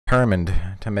determined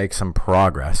to make some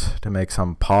progress.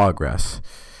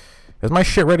 Is my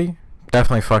shit ready?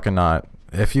 Definitely fucking not.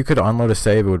 If you could unload a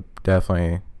save, it would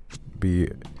definitely be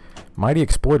mighty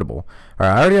exploitable.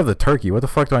 Alright, I already have the turkey. What the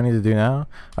fuck do I need to do now?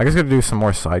 I guess I gotta do some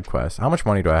more side quests. How much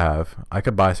money do I have? I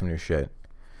could buy some new shit.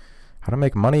 How to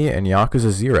make money in Yakuza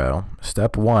 0.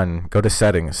 Step 1, go to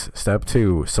settings. Step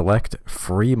 2, select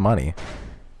free money.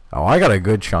 Oh, I got a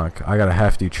good chunk. I got a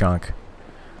hefty chunk.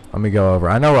 Let me go over.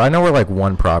 I know where like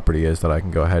one property is that I can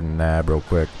go ahead and nab real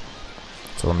quick.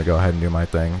 So let me go ahead and do my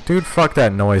thing. Dude, fuck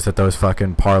that noise that those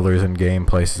fucking parlors and game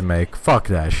places make. Fuck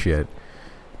that shit.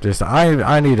 Just,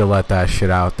 I need to let that shit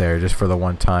out there just for the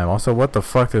one time. Also, what the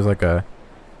fuck? There's like a...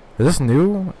 Is this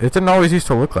new? It didn't always used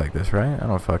to look like this, right? I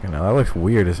don't fucking know. That looks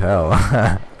weird as hell.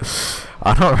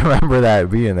 I don't remember that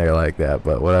being there like that,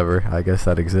 but whatever. I guess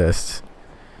that exists.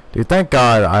 Dude, thank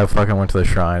God I fucking went to the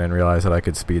shrine and realized that I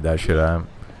could speed that shit up.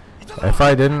 If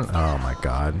I didn't... Oh my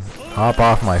God. Hop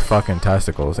off my fucking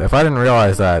testicles. If I didn't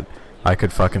realize that I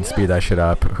could fucking speed that shit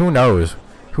up, who knows?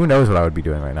 Who knows what I would be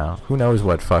doing right now? Who knows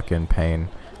what fucking pain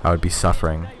I would be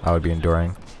suffering, I would be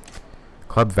enduring.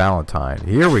 Club Valentine.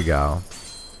 Here we go.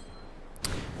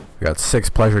 We got 6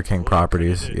 Pleasure King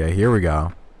properties. Yeah, here we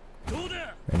go.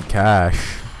 And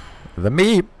cash. The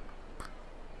meat.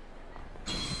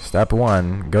 Step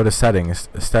 1, go to settings.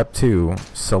 Step 2,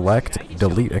 select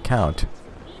delete account.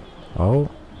 Oh,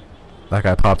 that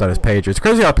guy popped out his pager. It's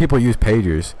crazy how people use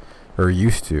pagers, or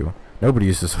used to. Nobody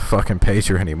uses a fucking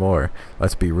pager anymore.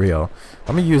 Let's be real.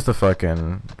 Let me use the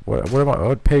fucking... What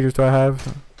pagers do I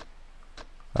have?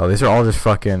 Oh, these are all just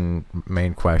fucking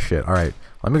main quest shit. Alright,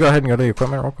 let me go ahead and go to the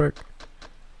equipment real quick.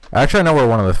 Actually, I know where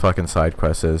one of the fucking side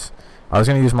quests is. I was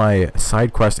going to use my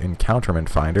side quest encounterment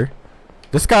finder.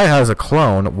 This guy has a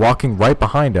clone walking right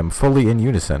behind him, fully in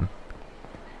unison.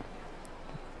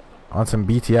 On some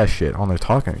BTS shit. Oh, they're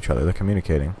talking to each other. They're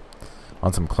communicating.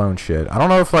 On some clone shit. I don't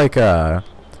know if, like,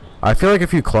 I feel like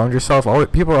if you cloned yourself,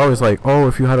 people are always like, oh,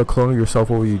 if you had a clone of yourself,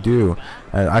 what would you do?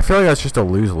 And I feel like that's just a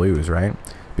lose-lose, right?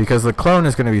 Because the clone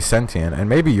is going to be sentient, and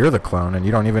maybe you're the clone, and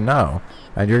you don't even know.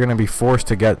 And you're going to be forced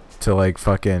to get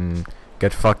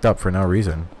fucked up for no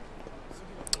reason.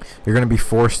 You're going to be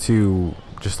forced to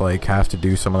just, like, have to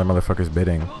do some other motherfucker's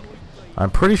bidding. I'm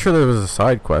pretty sure there was a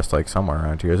side quest, like, somewhere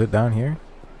around here. Is it down here?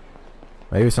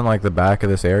 Maybe it's in, like, the back of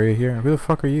this area here. Who the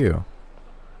fuck are you?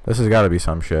 This has got to be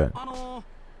some shit. You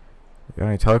got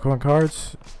any telecom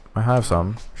cards? I have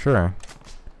some. Sure.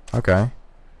 Okay.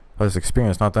 Oh, this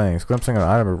experience, not things. Glimpsing an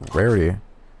item of rarity. I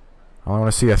only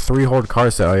want to see a 3-hold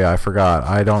card set. Oh, yeah, I forgot.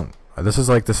 I don't... This is,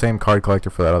 like, the same card collector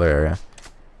for that other area.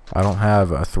 I don't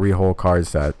have a 3-hole card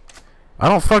set. I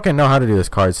don't fucking know how to do this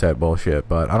card set bullshit,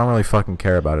 but I don't really fucking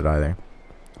care about it either.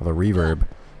 Oh, the reverb.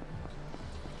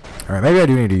 Alright, maybe I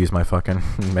do need to use my fucking...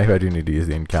 maybe I do need to use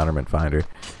the encounterment finder.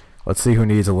 Let's see who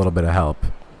needs a little bit of help.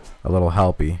 A little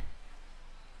helpy.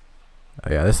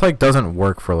 Oh, yeah, this, like, doesn't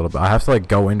work for a little bit. I have to, like,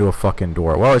 go into a fucking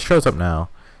door. Well, it shows up now.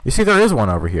 You see, there is one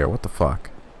over here. What the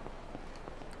fuck?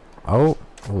 Oh,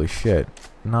 holy shit.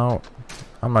 No,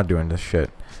 I'm not doing this shit.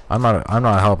 I'm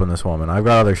not helping this woman. I've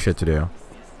got other shit to do.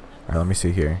 Alright, let me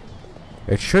see here.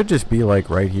 It should just be, like,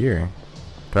 right here.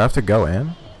 Do I have to go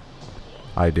in?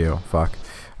 I do. Fuck.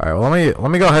 Alright, well,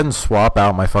 let me go ahead and swap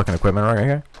out my fucking equipment right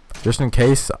here. Just in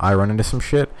case I run into some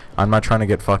shit. I'm not trying to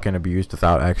get fucking abused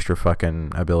without extra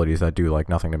fucking abilities that do, like,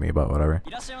 nothing to me, but whatever.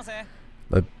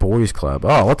 The boys club.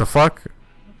 Oh, what the fuck?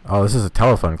 Oh, this is a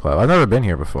telephone club. I've never been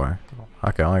here before.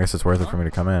 Okay, well, I guess it's worth it for me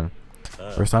to come in.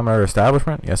 First time at our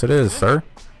establishment? Yes, it is, sir.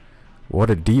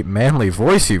 What a deep, manly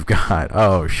voice you've got.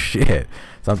 Oh, shit.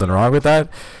 Something wrong with that?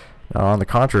 No, on the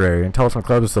contrary. In telephone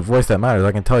club, it's the voice that matters.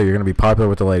 I can tell you're going to be popular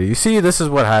with the lady. You see, this is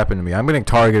what happened to me. I'm getting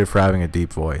targeted for having a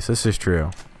deep voice. This is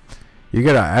true. You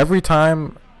get every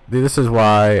time. Dude, this is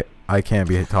why I can't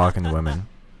be talking to women.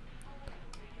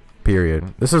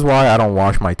 Period. This is why I don't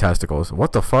wash my testicles.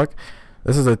 What the fuck?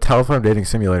 This is a telephone dating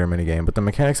simulator minigame, but the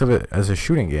mechanics of it as a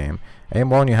shooting game. Aim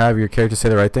well and you have your character say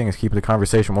the right things, keep the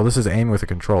conversation. Well, this is aiming with a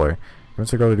controller.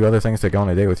 Convince a girl to do other things to go on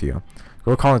a date with you.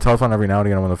 Go call on the telephone every now and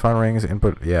again when the phone rings.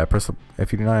 Input, yeah, press the,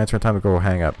 if you do not answer in time, the girl will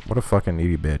hang up. What a fucking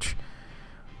needy bitch.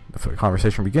 The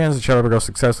conversation begins. The chat over girl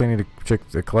successfully need a chick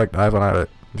to collect eyes on it.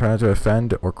 Try not to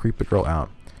offend or creep the girl out.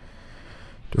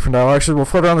 Different dialogue actions will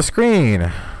float on the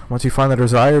screen. Once you find the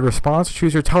desired response,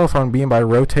 choose your telephone beam by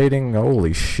rotating.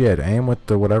 Holy shit. Aim with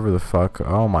the whatever the fuck.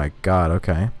 Oh my god,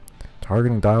 okay.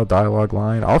 Targeting dialogue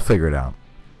line. I'll figure it out.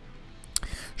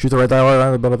 Shoot the right dialogue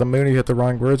line above the moon. If you hit the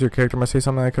wrong words, your character must say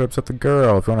something that could upset the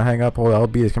girl. If you want to hang up, hold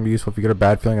LB. It can be useful if you get a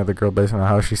bad feeling of the girl based on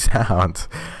how she sounds.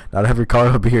 Not every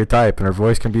caller will be your type, and her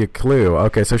voice can be a clue.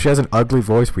 Okay, so she has an ugly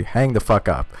voice. We hang the fuck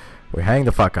up. We hang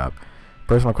the fuck up.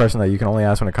 Personal question that you can only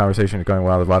ask when a conversation is going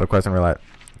well. The vital question roulette.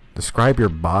 Describe your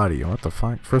body. What the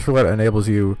fuck? First roulette enables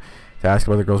you to ask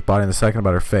about the girl's body, and the second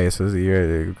about her face. This is the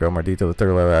year to go more detail. The third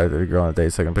roulette, the girl on a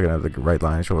date. Second, picking up the right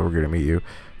line. Show we're going to meet you.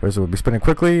 First, will be spinning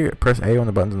quickly. Press A on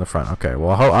the buttons in the front. Okay.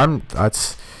 Well,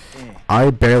 I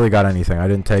barely got anything. I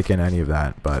didn't take in any of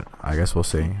that, but I guess we'll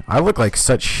see. I look like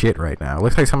such shit right now. It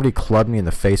looks like somebody clubbed me in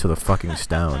the face with a fucking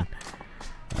stone.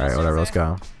 All right, whatever. Let's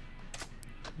go.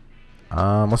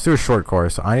 Let's do a short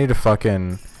course. I need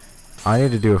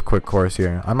to do a quick course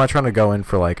here. I'm not trying to go in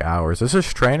for like hours. Is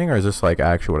this training or is this like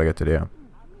actually what I get to do?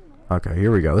 Okay,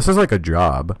 here we go. This is like a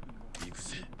job.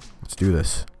 Let's do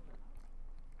this.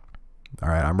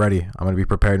 Alright, I'm ready. I'm gonna be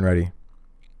prepared and ready.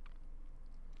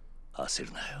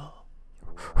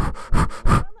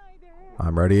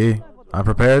 I'm ready. I'm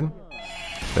prepared.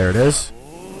 There it is.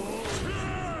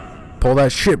 Pull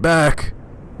that shit back.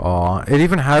 Aw, it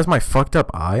even has my fucked up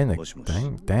eye in the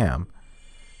thing. Damn.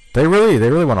 They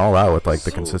really went all out with like the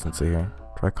consistency here.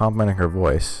 Try complimenting her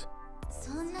voice.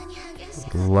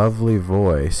 Lovely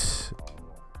voice.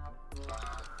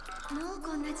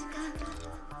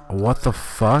 What the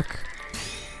fuck?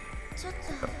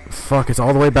 Fuck, it's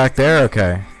all the way back there?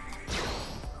 Okay.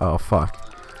 Oh, fuck.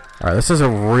 Alright, this is a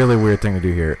really weird thing to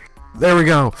do here. There we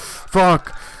go.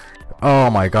 Fuck.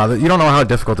 Oh my god, you don't know how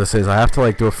difficult this is. I have to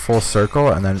like do a full circle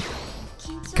and then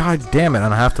god damn it,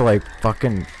 and I have to like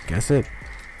fucking guess it.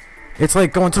 It's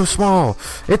like going so small.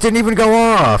 It didn't even go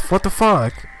off. What the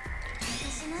fuck?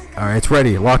 Alright, it's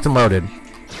ready. Locked and loaded.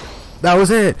 That was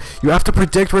it. You have to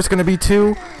predict where it's gonna be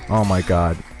too? Oh my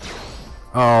god.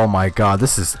 Oh my god,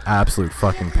 this is absolute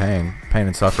fucking pain. Pain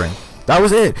and suffering. That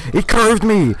was it. It curved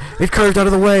me. It curved out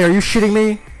of the way. Are you shitting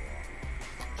me?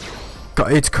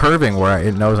 It's curving where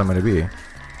it knows I'm gonna be.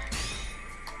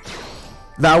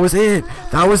 That was it.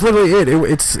 That was literally it.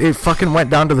 It fucking went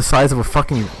down to the size of a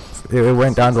fucking. It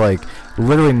went down to like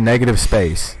literally negative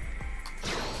space.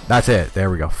 That's it.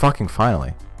 There we go. Fucking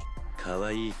finally.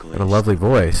 What a lovely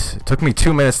voice. It took me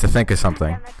 2 minutes to think of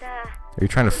something. Are you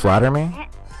trying to flatter me?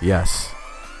 Yes.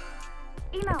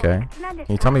 Okay. Can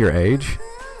you tell me your age?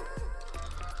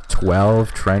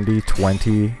 12, trendy,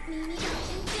 20.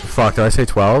 Fuck, did I say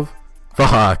 12?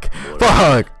 Fuck.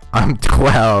 Fuck. I'm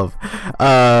 12.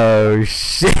 Oh,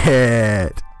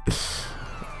 shit.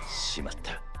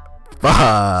 Fuck.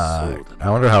 I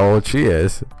wonder how old she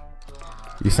is.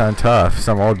 You sound tough.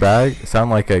 Some old bag?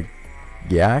 Sound like a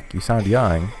yak? You sound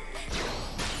young.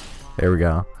 There we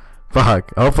go.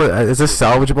 Fuck. Hopefully, is this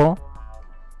salvageable?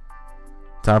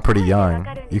 Sound pretty young.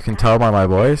 You can tell by my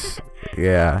voice?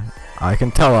 Yeah. I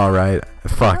can tell alright.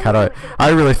 Fuck. How do I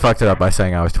really fucked it up by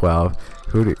saying I was 12.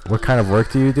 What kind of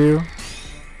work do you do?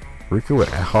 Riku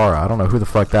Hara. I don't know who the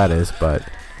fuck that is, but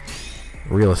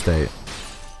real estate.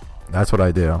 That's what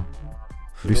I do.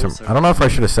 I don't know if I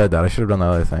should have said that. I should have done the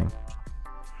other thing.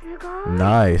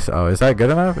 Nice. Oh, is that good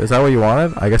enough? Is that what you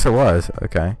wanted? I guess it was.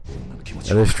 Okay.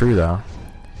 That is true, though.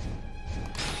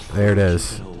 There it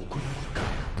is.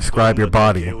 Describe your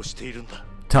body.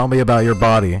 Tell me about your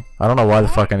body. I don't know why the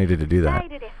fuck I needed to do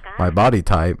that. My body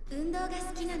type.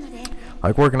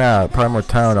 Like working out, probably more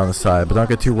toned on the side, but don't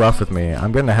get too rough with me.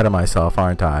 I'm getting ahead of myself,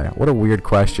 aren't I? What a weird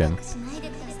question.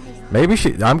 Maybe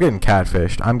I'm getting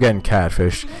catfished. I'm getting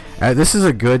catfished. This is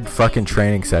a good fucking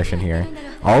training session here.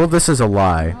 All of this is a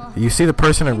lie. You see the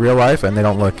person in real life and they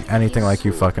don't look anything like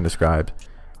you fucking described.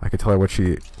 I could tell her what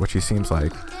she seems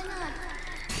like.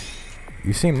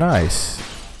 You seem nice.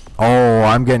 Oh,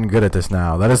 I'm getting good at this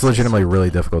now. That is legitimately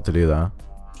really difficult to do though.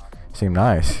 You seem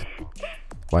nice.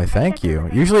 Why, thank you.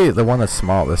 Usually the one that's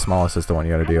the smallest is the one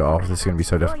you gotta do. Oh, this is gonna be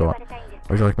so difficult. What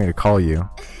would you like me to call you?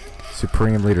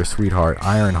 Supreme Leader, Sweetheart,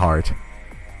 Ironheart,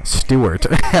 Stewart.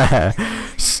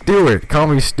 Stewart, call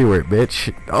me Stewart,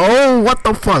 bitch. Oh, what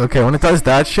the fuck? Okay, when it does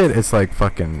that shit, it's like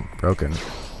fucking broken.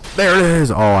 There it is.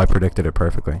 Oh, I predicted it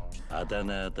perfectly.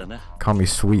 Call me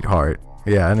Sweetheart.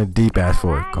 Yeah, and a deep ass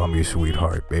voice. Call me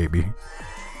Sweetheart, baby.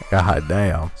 God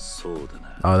damn.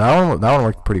 Oh, that one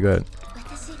worked pretty good.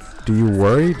 Do you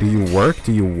worry? Do you work?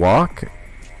 Do you walk?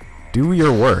 Do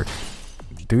your work.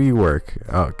 Do you work?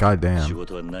 Oh, goddamn.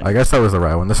 I guess that was the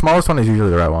right one. The smallest one is usually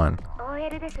the right one.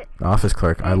 Office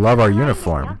clerk. I love our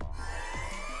uniform.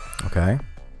 Okay.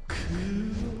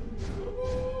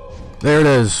 There it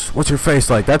is. What's your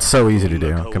face like? That's so easy to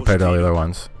do compared to all the other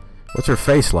ones. What's your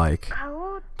face like?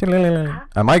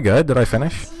 Am I good? Did I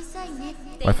finish?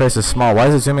 My face is small. Why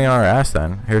is it zooming on our ass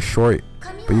then? Hair's short.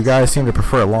 But you guys seem to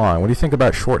prefer it long. What do you think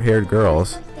about short-haired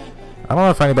girls? I don't know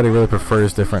if anybody really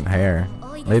prefers different hair.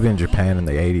 Maybe in Japan in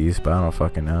the 80s, but I don't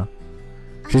fucking know.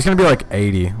 She's gonna be like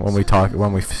 80 when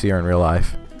we see her in real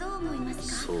life.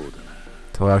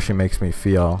 Tell her how she makes me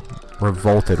feel.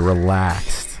 Revolted,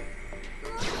 relaxed.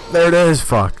 There it is.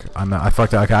 Fuck. I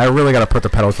fucked up. Okay, I really gotta put the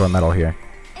pedal to the metal here.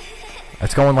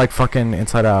 It's going like fucking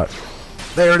inside out.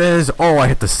 There it is. Oh, I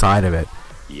hit the side of it.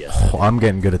 Oh, I'm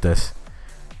getting good at this.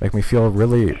 Make me feel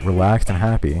really relaxed and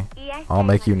happy. I'll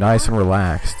make you nice and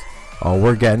relaxed. Oh,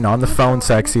 we're getting on the phone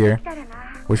sex here.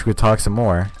 Wish we could talk some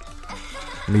more.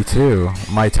 Me too.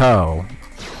 My toe.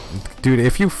 Dude,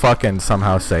 if you fucking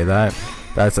somehow say that,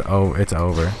 it's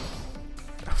over.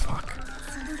 Oh, fuck.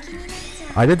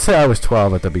 I did say I was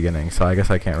 12 at the beginning, so I guess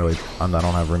I can't really. I don't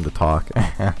have room to talk.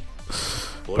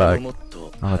 But I'm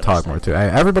gonna talk more too. Hey,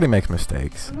 everybody makes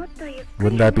mistakes.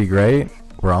 Wouldn't that be great?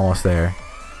 We're almost there.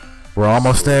 We're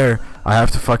almost there. I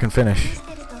have to fucking finish.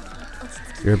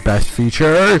 Your best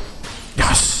feature.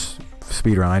 Yes!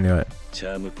 Speedrun, I knew it.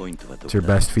 It's your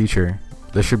best feature.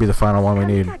 This should be the final one we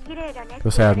need.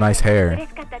 People say I have nice hair.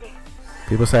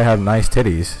 People say I have nice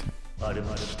titties.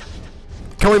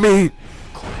 Can we meet?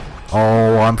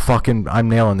 Oh, I'm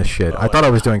nailing this shit. I thought I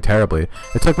was doing terribly.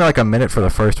 It took me like a minute for the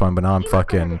first one, but now I'm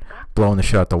fucking blowing the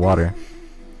shit out the water.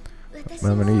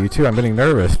 I'm gonna need you too. I'm getting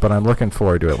nervous, but I'm looking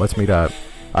forward to it. Let's meet up.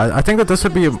 I think that this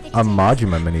would be a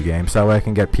Majima minigame, so that way I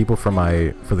can get people for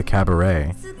the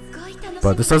cabaret.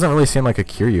 But this doesn't really seem like a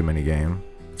Kiryu minigame.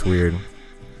 It's weird.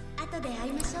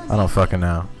 I don't fucking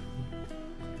know.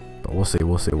 But we'll see,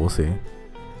 we'll see, we'll see.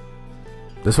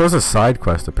 This was a side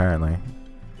quest, apparently.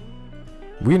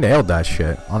 We nailed that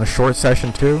shit. On a short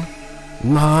session, too.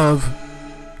 Love!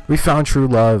 We found true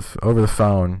love over the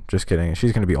phone. Just kidding.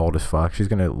 She's gonna be old as fuck. She's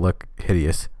gonna look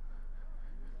hideous.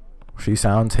 She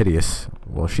sounds hideous.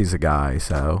 Well, she's a guy,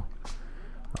 so...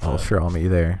 Oh, sure, I'll meet you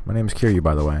there. My name is Kiryu,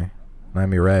 by the way.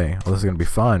 I'm Mireille. Oh, this is gonna be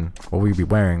fun. What will you be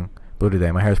wearing? Blue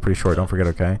today. My hair's pretty short. Don't forget,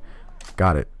 okay?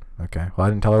 Got it. Okay. Well, I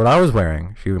didn't tell her what I was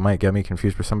wearing. She might get me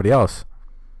confused for somebody else.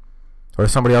 Or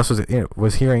somebody else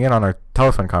was hearing in on our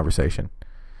telephone conversation.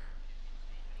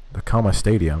 The Coma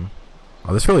Stadium.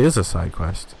 Oh, this really is a side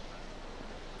quest.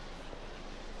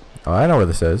 Oh, I know where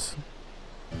this is.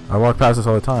 I walk past this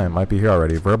all the time. Might be here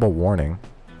already. Verbal warning.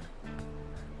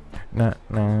 Nah,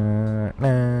 nah,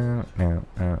 nah, nah,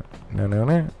 nah, nah, nah,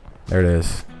 nah. There it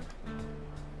is.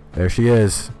 There she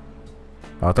is.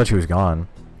 Oh, I thought she was gone.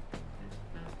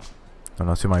 Don't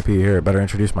know who might be here. Better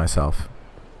introduce myself.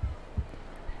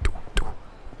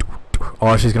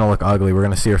 Oh, she's gonna look ugly. We're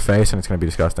gonna see her face and it's gonna be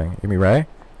disgusting. You mean Ray?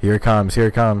 Here it comes. Here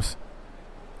it comes.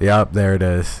 Yup, there it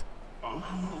is.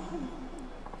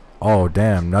 Oh,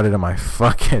 damn. Nutted in my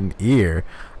fucking ear.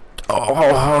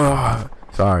 Oh,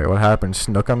 sorry. What happened?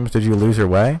 Snookums? Did you lose your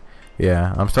way?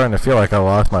 Yeah, I'm starting to feel like I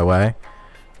lost my way.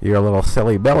 You're a little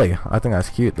silly Billy. I think that's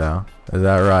cute, though. Is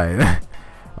that right?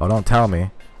 Oh, don't tell me.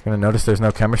 You're gonna notice there's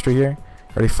no chemistry here?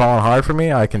 Already falling hard for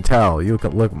me? I can tell. You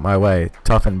can look my way.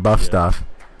 Tough and buff stuff.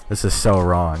 This is so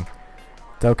wrong.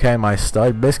 It's okay, my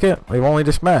stud biscuit. We've only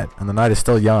just met, and the night is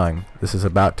still young. This is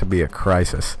about to be a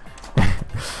crisis.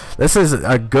 This is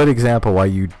a good example why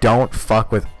you don't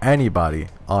fuck with anybody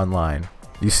online.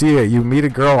 You see it, you meet a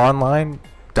girl online,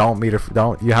 don't meet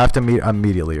her. You have to meet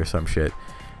immediately or some shit.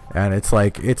 And it's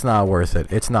like, it's not worth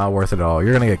it. It's not worth it at all.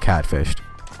 You're gonna get catfished.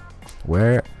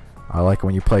 Where? I like it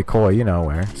when you play coy, you know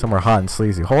where. Somewhere hot and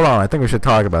sleazy. Hold on, I think we should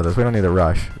talk about this. We don't need to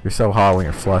rush. You're so hot when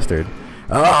you're flustered.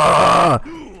 Ah!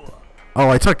 Oh,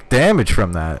 I took damage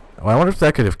from that. Oh, I wonder if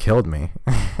that could have killed me.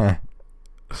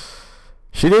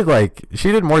 She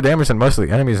did more damage than most of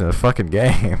the enemies in the fucking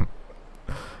game.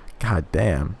 God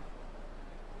damn.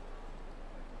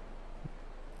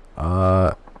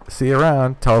 See you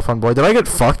around, telephone boy. Did I get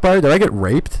fucked by her? Did I get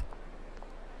raped?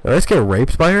 Did I just get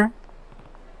raped by her?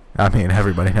 I mean,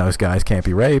 everybody knows guys can't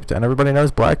be raped, and everybody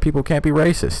knows black people can't be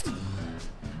racist.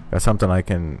 That's something I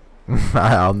can...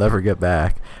 I'll never get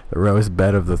back. The rose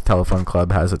bed of the telephone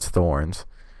club has its thorns.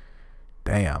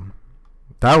 Damn.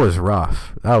 That was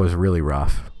rough. That was really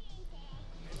rough.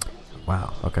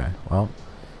 Wow, okay. Well,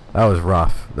 that was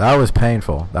rough. That was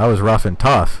painful. That was rough and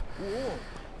tough.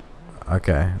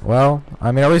 Okay, well,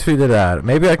 I mean, at least we did that.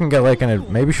 Maybe I can get like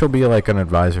maybe she'll be like an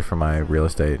advisor for my real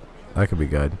estate. That could be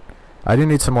good. I do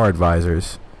need some more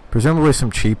advisors. Presumably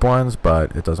some cheap ones,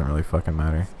 but it doesn't really fucking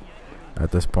matter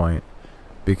at this point.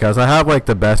 Because I have like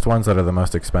the best ones that are the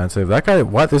most expensive. That guy,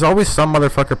 what? There's always some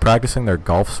motherfucker practicing their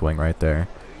golf swing right there.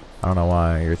 I don't know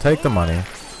why. Here, take the money.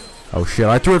 Oh shit,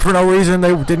 I threw it for no reason.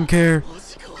 They didn't care.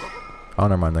 Oh,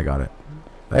 never mind, they got it.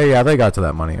 Hey, yeah, they got to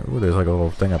that money. Ooh, there's like a little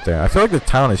thing up there. I feel like the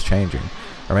town is changing.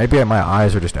 Or maybe my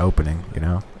eyes are just opening, you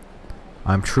know?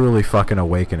 I'm truly fucking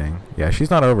awakening. Yeah, she's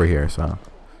not over here, so...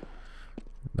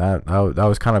 That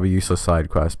was kind of a useless side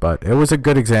quest, but it was a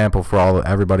good example for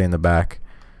everybody in the back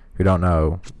who don't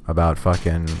know about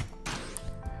fucking...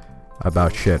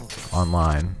 about shit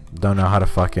online. Don't know how to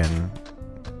fucking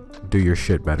do your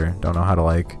shit better. Don't know how to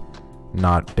like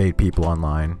not date people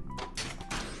online.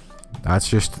 That's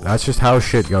just how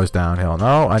shit goes downhill.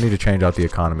 No, I need to change out the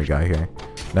economy guy here.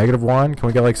 -1. Can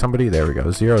we get like somebody? There we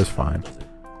go. 0 is fine.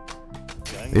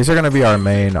 These are gonna be our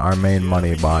main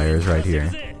money buyers right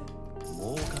here.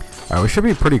 Alright, we should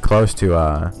be pretty close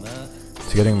to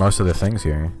getting most of the things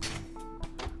here.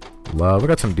 Love, we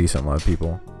got some decent love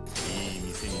people.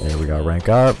 There we go, rank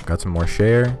up, got some more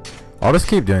share. I'll just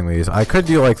keep doing these. I could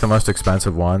do like the most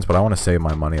expensive ones, but I want to save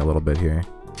my money a little bit here.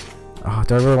 Oh,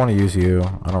 do I really want to use you?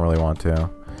 I don't really want to.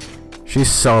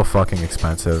 She's so fucking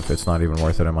expensive, it's not even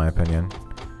worth it in my opinion.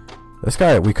 This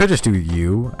guy, we could just do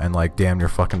you and like damn near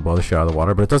fucking blow the shit out of the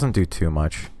water, but it doesn't do too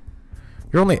much.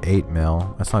 You're only 8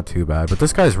 mil. That's not too bad, but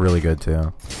this guy's really good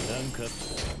too.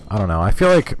 I don't know. I feel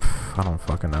like I don't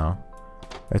fucking know.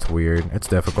 It's weird. It's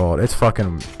difficult. It's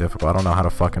fucking difficult. I don't know how to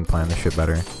fucking plan this shit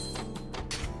better.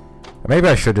 Maybe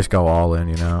I should just go all in,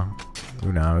 you know?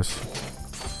 Who knows?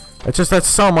 It's just that's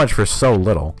so much for so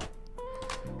little.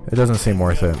 It doesn't seem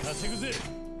worth it.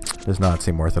 Does not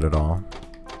seem worth it at all.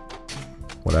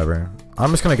 Whatever.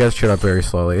 I'm just gonna get shit up very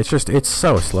slowly. It's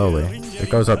so slowly. It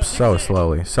goes up so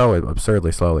slowly. So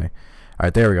absurdly slowly.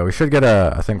 Alright, there we go. We should get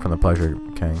a thing from the Pleasure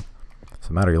King. What's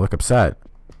the matter? You look upset.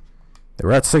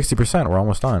 We're at 60%. We're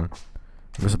almost done.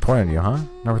 I'm disappointed in you, huh?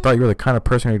 Never thought you were the kind of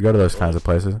person who'd go to those kinds of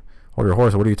places. Hold your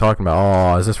horse. What are you talking about?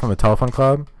 Oh, is this from the telephone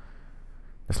club?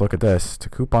 Let's look at this. It's a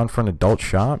coupon for an adult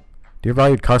shop. Dear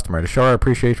valued customer, to show our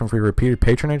appreciation for your repeated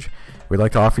patronage, we'd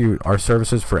like to offer you our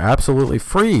services for absolutely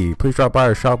free. Please drop by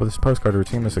our shop with this postcard to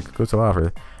redeem this exclusive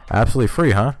offer. Absolutely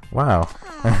free, huh? Wow.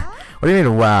 What do you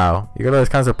mean, wow? You go to those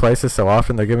kinds of places so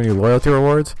often they're giving you loyalty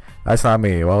rewards? That's not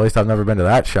me. Well, at least I've never been to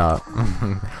that shop.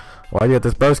 Why do you get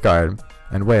this postcard?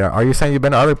 And wait, are you saying you've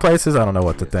been to other places? I don't know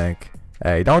what to think.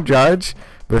 Hey, don't judge.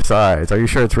 Besides, are you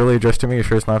sure it's really addressed to me? You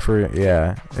sure it's not for...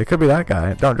 Yeah, it could be that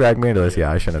guy. Don't drag me into this.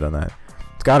 Yeah, I shouldn't have done that.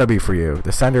 It's gotta be for you.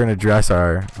 The sender and address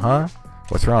are... Huh?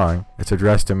 What's wrong? It's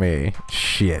addressed to me.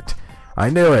 Shit. I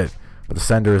knew it. But the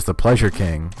sender is the Pleasure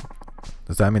King.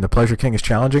 Does that mean the Pleasure King is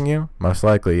challenging you? Most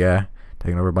likely, yeah.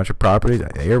 Taking over a bunch of properties.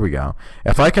 Here we go.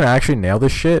 If I can actually nail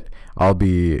this shit, I'll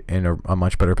be in a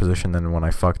much better position than when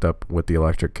I fucked up with the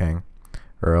Electric King.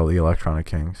 Or the Electronic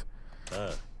Kings.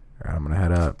 Alright, I'm gonna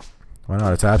head up. Why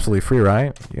not? It's absolutely free,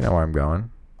 right? You know where I'm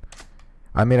going.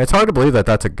 I mean, it's hard to believe that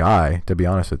that's a guy, to be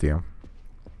honest with you.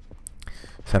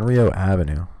 Senrio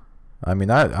Avenue. I mean,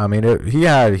 he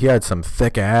had some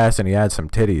thick ass and he had some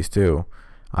titties too.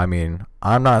 I mean,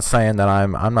 I'm not saying that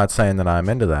I'm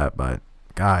into that, but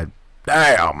god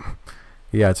damn,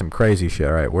 he had some crazy shit.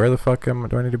 All right, where the fuck do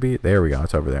I need to be? There we go.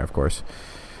 It's over there, of course.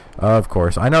 Of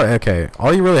course, I know. Okay,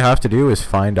 all you really have to do is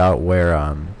find out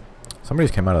where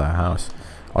somebody's came out of that house.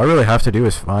 All you really have to do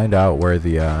is find out where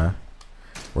the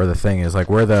thing is, like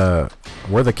where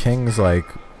the king's like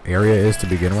area is to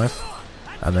begin with,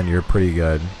 and then you're pretty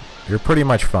good. You're pretty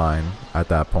much fine at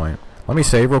that point. Let me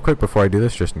save real quick before I do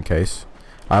this, just in case.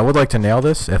 I would like to nail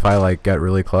this. If I like get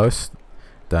really close,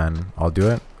 then I'll do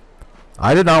it.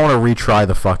 I did not want to retry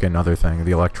the fucking other thing,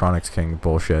 the Electronics King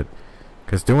bullshit.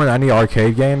 Because doing any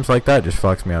arcade games like that just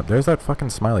fucks me up. There's that fucking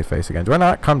smiley face again. Do I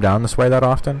not come down this way that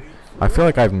often? I feel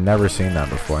like I've never seen that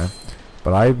before.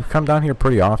 But I come down here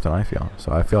pretty often, I feel.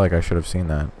 So I feel like I should have seen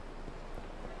that.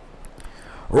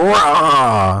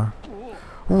 Rah!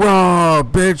 Rah,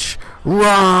 bitch!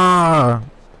 Rah!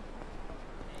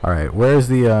 Alright, where's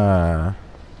the,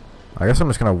 I guess I'm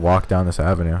just gonna walk down this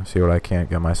avenue, see what I can't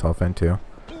get myself into.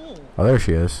 Oh, there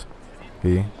she is.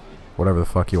 He. Whatever the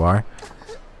fuck you are.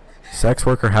 Sex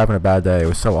worker having a bad day. It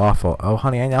was so awful. Oh,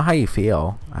 honey, I know how you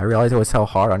feel. I realize it was so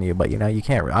hard on you, but you know, you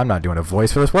can't. I'm not doing a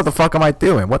voice for this. What the fuck am I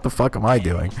doing? What the fuck am I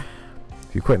doing?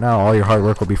 If you quit now, all your hard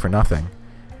work will be for nothing.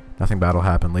 Nothing bad will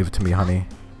happen. Leave it to me, honey.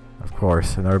 Of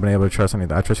course. I've never been able to trust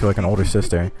anything. I trust you like an older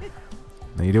sister.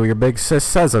 Then you do what your big sis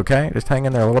says, okay? Just hang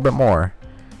in there a little bit more.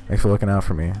 Thanks for looking out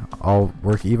for me. I'll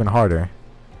work even harder.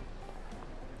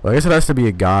 Well, I guess it has to be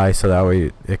a guy so that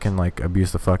way it can, like,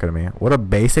 abuse the fuck out of me. What a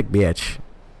basic bitch.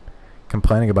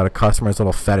 Complaining about a customer's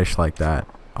little fetish like that.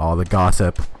 All the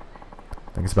gossip.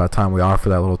 I think it's about time we offer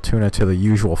that little tuna to the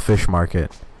usual fish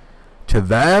market. To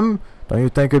them? Don't you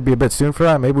think it'd be a bit soon for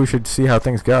that? Maybe we should see how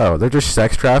things go. They're just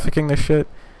sex trafficking this shit.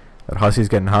 That hussy's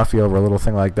getting huffy over a little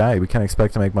thing like that. We can't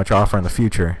expect to make much offer in the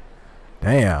future.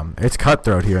 Damn, it's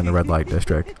cutthroat here in the red light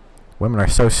district. Women are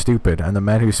so stupid, and the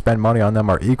men who spend money on them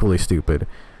are equally stupid.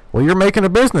 Well, you're making a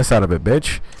business out of it,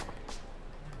 bitch.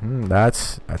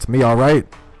 That's me, all right.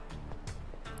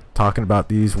 Talking about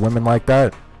these women like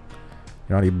that.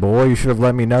 You naughty boy, you should have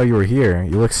let me know you were here.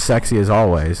 You look sexy as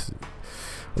always.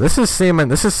 This is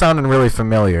sounding really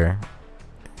familiar.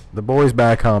 The boys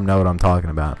back home know what I'm talking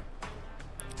about.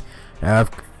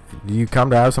 You come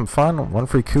to have some fun? One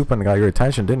free coupon got your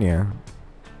attention, didn't you?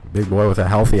 Big boy with a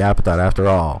healthy appetite after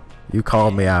all. You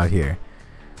called me out here.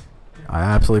 I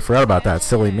absolutely forgot about that.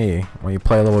 Silly me. When you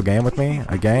play a little game with me,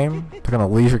 a game? Took on a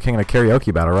Leisure King in a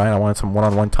karaoke battle, right? I wanted some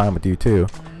one-on-one time with you too.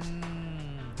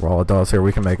 We're all adults here.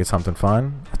 We can make it something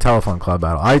fun. A telephone club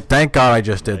battle. Thank God I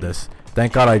just did this.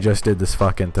 Thank God I just did this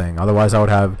fucking thing. Otherwise I would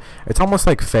have... It's almost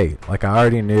like fate. Like I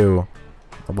already knew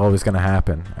what was gonna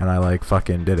happen, and I like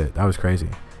fucking did it. That was crazy.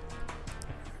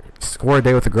 Score a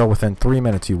date with a girl within 3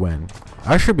 minutes, you win.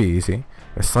 That should be easy.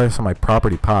 A slice of my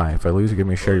property pie. If I lose, you give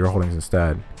me a share of your holdings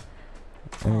instead.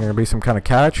 And gonna be some kind of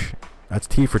catch? That's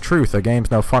T for truth. A game's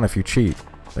no fun if you cheat.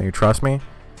 Then you trust me?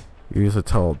 Use a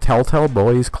Telltale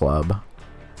Boys Club.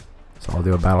 So I'll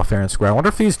do a battle fair and square. I wonder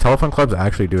if these telephone clubs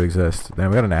actually do exist. Then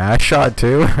we got an ass shot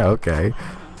too? Okay.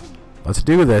 Let's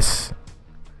do this.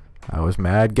 I was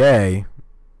mad gay.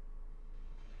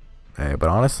 Hey, but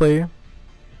honestly,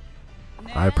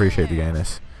 I appreciate the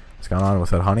gayness. What's going on with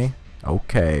that, honey?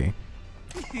 Okay.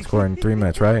 Score in 3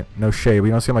 minutes, right? No shade. We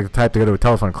don't seem like the type to go to a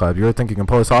telephone club. You really think you can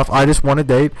pull this off? I just won a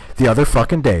date the other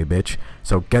fucking day, bitch.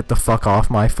 So get the fuck off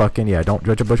my fucking... Yeah, don't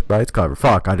judge a book by its cover.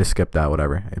 Fuck, I just skipped that,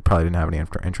 whatever. It probably didn't have any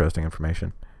interesting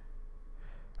information.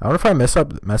 I wonder if I mess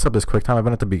up this quick time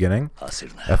event at the beginning.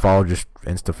 If I'll just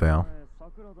insta-fail.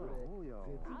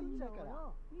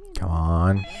 Come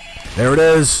on. There it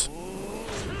is!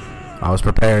 I was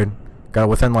prepared. Got it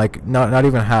within like... Not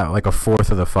even half... Like a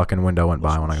fourth of the fucking window went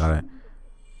by when I got it.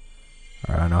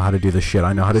 Alright, I know how to do this shit.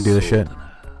 I know how to do this shit.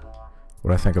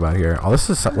 What do I think about here? Oh, this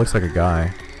looks like a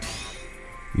guy.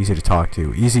 Easy to talk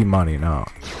to. Easy money. No.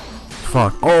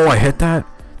 Fuck. Oh, I hit that?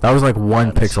 That was like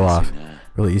 1 pixel off.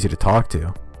 Really easy to talk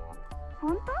to.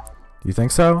 You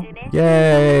think so?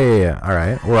 Yay!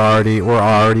 Alright. We're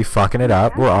already fucking it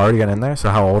up. We're already getting in there. So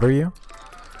how old are you?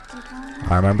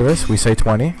 I remember this. We say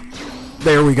 20.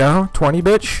 There we go. 20,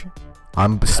 bitch.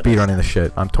 I'm speedrunning the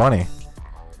shit. I'm 20.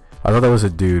 I thought that was a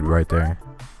dude right there.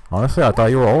 Honestly, I thought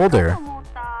you were older.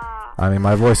 I mean,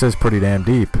 my voice is pretty damn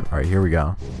deep. Alright, here we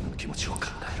go.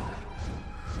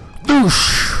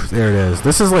 Doosh! There it is.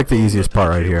 This is like the easiest part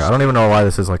right here. I don't even know why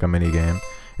this is like a mini game.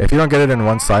 If you don't get it in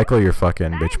one cycle, you're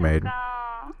fucking bitch made.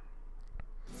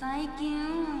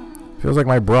 Feels like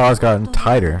my bra's gotten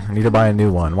tighter. I need to buy a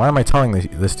new one. Why am I telling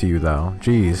this to you though?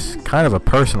 Jeez, kind of a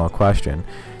personal question.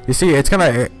 You see,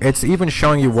 it's even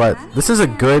showing you what... This is a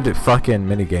good fucking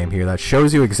minigame here that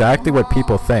shows you exactly what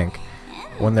people think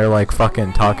when they're like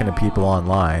fucking talking to people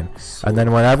online. And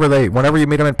then whenever you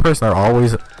meet them in person, they're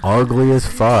always ugly as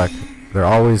fuck. They're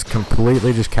always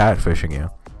completely just catfishing you.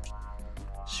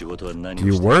 Do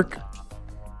you work?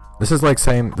 This is like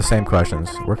the same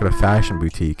questions. Work at a fashion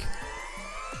boutique.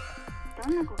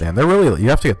 Damn, you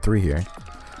have to get 3 here.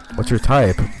 What's your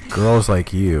type? Girls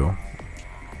like you.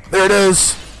 There it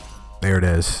is! There it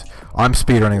is. I'm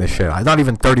speedrunning this shit. Not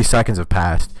even 30 seconds have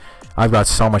passed. I've got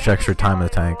so much extra time in the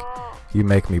tank. You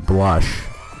make me blush.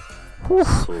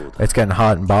 Whew. It's getting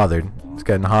hot and bothered. It's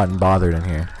getting hot and bothered in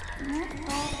here.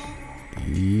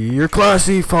 You're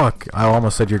classy. Fuck. I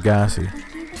almost said you're gassy.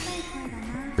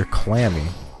 You're clammy.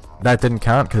 That didn't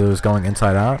count because it was going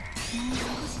inside out.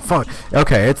 Fuck.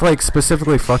 Okay, it's like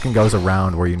specifically fucking goes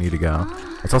around where you need to go.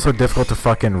 It's also difficult to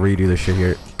fucking redo this shit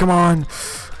here. Come on.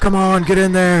 Come on, get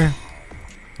in there.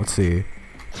 Let's see.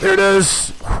 There it is.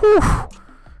 Whew.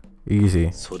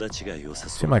 Easy.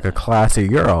 Seem like a classy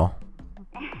girl.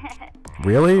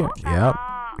 Really? Yep.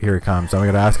 Here it comes. Then we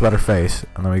gotta ask about her face,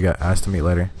 and then we got asked to meet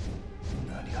later.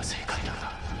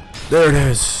 There it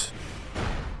is.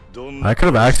 I could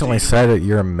have accidentally said that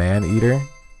you're a man-eater.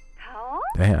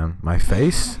 Damn, my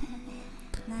face?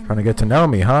 Trying to get to know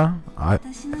me, huh?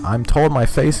 I'm told my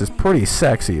face is pretty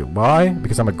sexy. Why?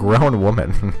 Because I'm a grown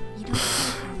woman.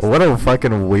 What a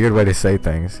fucking weird way to say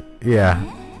things. Yeah.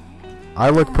 I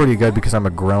look pretty good because I'm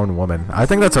a grown woman. I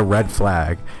think that's a red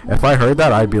flag. If I heard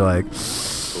that, I'd be like,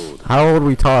 how old are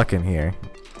we talking here?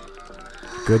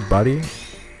 Good buddy?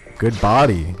 Good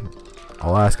body.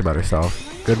 I'll ask about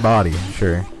herself. Good body,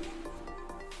 sure.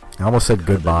 I almost said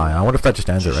goodbye. I wonder if that just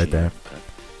ends it right there.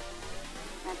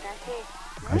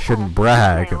 I shouldn't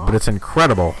brag, but it's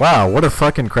incredible. Wow, what a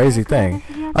fucking crazy thing.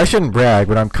 I shouldn't brag,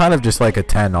 but I'm kind of just like a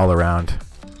 10 all around.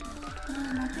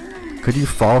 Could you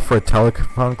fall for a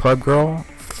telephone club girl?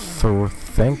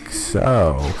 Think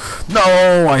so.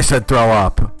 No, I said throw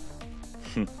up.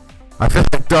 I feel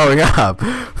like throwing up.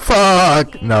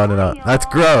 Fuck. No. That's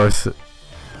gross.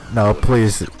 No,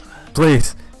 please.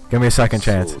 Please. Give me a second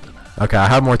chance. Okay, I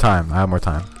have more time.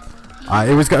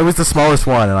 It was the smallest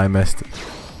one and I missed.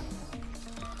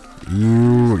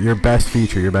 Your best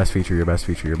feature, your best feature, your best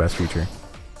feature, your best feature.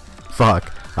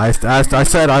 Fuck. I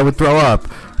said I would throw up.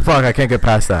 Fuck, I can't get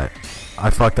past that. I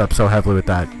fucked up so heavily with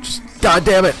that. Just, God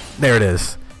damn it. There it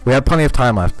is. We have plenty of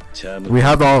time left.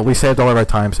 We saved all of our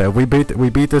time save. We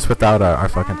beat this without our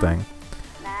fucking thing.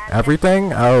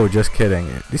 Everything? Oh, just kidding.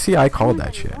 You see, I called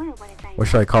that shit. What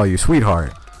should I call you?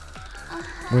 Sweetheart.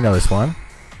 We know this one.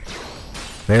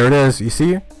 There it is. You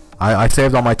see? I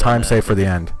saved all my time save for the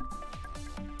end.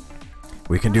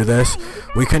 We can do this.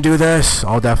 We can do this.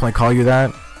 I'll definitely call you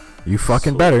that. You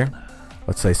fucking better.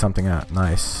 Let's say something out.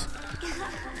 Nice.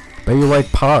 Bet you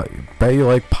like poplars.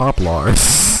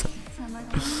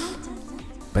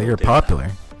 Bet you're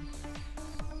popular.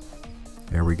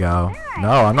 There we go. No,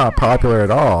 I'm not popular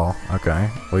at all. Okay.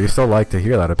 Well, you still like to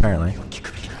hear that apparently.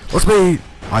 Let's be.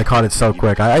 I caught it so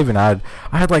quick. I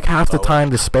had like half the time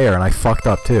to spare and I fucked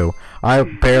up too. I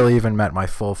barely even met my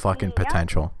full fucking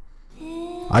potential.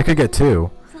 I could get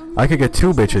two. I could get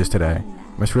two bitches today.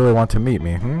 Must really want to meet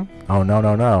me, Oh no.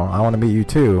 I want to meet you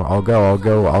too. I'll go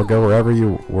wherever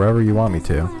you want me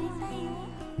to.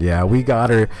 Yeah, we got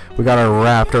her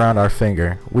wrapped around our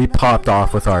finger. We popped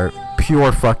off with our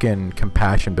pure fucking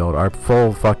compassion build, our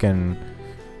full fucking,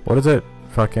 what is it?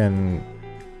 Fucking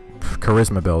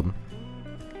charisma build.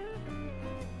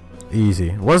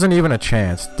 Easy. Wasn't even a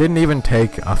chance. Didn't even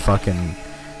take a fucking,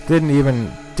 didn't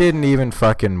even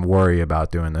fucking worry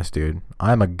about doing this, dude.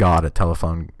 I'm a god at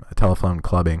telephone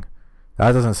clubbing.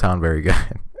 That doesn't sound very good.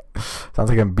 Sounds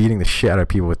like I'm beating the shit out of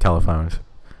people with telephones.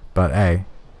 But hey,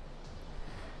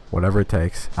 whatever it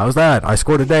takes. How's that? I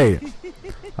scored a date.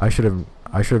 I should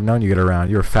have known you get around.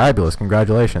 You were fabulous.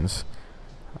 Congratulations.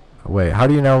 Wait, how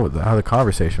do you know how the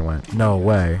conversation went? No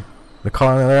way. The call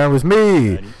on the other end was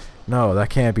me. No, that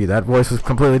can't be. That voice was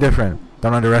completely different.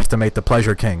 Don't underestimate the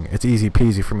Pleasure King. It's easy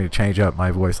peasy for me to change up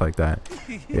my voice like that.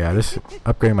 Yeah, just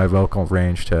upgrading my vocal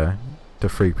range to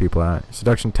freak people out.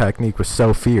 Seduction technique was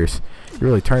so fierce. You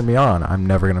really turned me on. I'm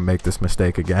never going to make this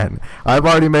mistake again. I've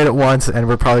already made it once, and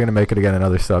we're probably going to make it again in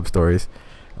other sub-stories.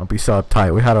 Don't be so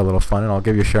uptight. We had a little fun, and I'll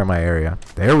give you a share of my area.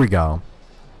 There we go.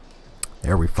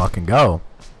 There we fucking go.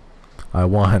 I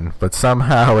won, but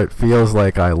somehow it feels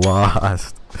like I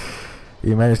lost.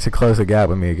 You managed to close the gap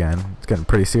with me again. It's getting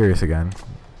pretty serious again.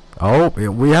 Oh,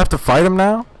 we have to fight him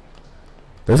now?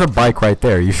 There's a bike right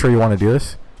there. You sure you want to do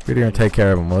this? You're going to take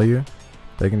care of him, will you?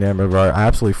 Taking damn of our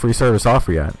absolutely free service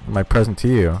offer yet. My present to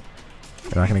you.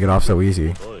 You're not going to get off so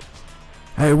easy.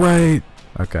 Hey, wait.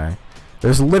 Okay.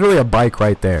 There's literally a bike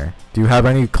right there. Do you have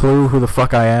any clue who the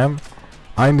fuck I am?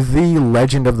 I'm the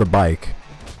legend of the bike.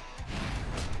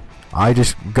 I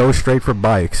just go straight for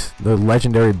bikes. The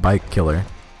legendary bike killer.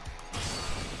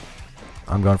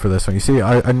 I'm going for this one. You see,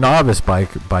 a novice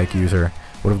bike user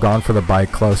would have gone for the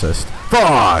bike closest.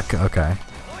 Fuck! Okay.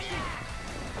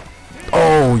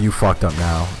 Oh, you fucked up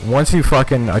now. Once you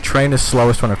fucking... A train is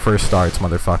slowest when it first starts,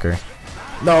 motherfucker.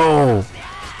 No!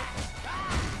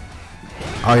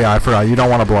 Oh yeah, I forgot. You don't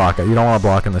want to block it. You don't want to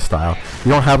block in this style.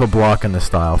 You don't have a block in this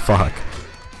style. Fuck.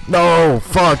 No!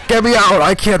 Fuck! Get me out!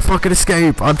 I can't fucking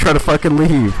escape! I'm trying to fucking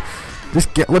leave.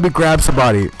 Just let me grab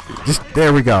somebody. Just...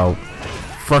 There we go.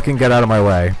 Fucking get out of my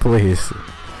way, please.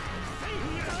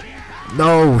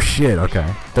 No shit.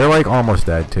 Okay, they're like almost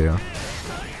dead too.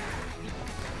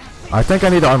 I think I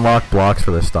need to unlock blocks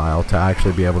for this style to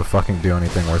actually be able to fucking do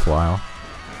anything worthwhile.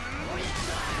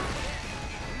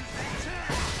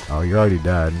 Oh, you're already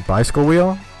dead. Bicycle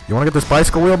wheel? You wanna get this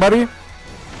bicycle wheel, buddy? You're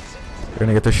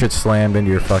gonna get this shit slammed into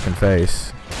your fucking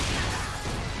face.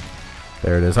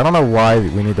 There it is. I don't know why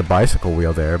we need the bicycle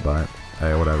wheel there, but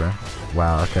hey, whatever.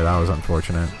 Wow, okay, that was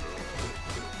unfortunate.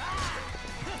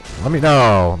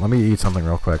 Let me eat something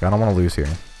real quick. I don't want to lose here.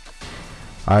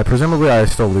 Presumably I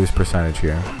still lose percentage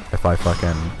here if I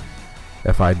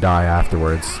die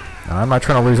afterwards. And I'm not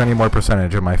trying to lose any more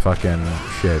percentage of my fucking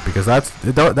shit because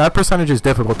that percentage is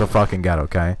difficult to fucking get,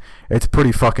 okay? It's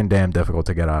pretty fucking damn difficult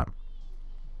to get up.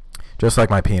 Just like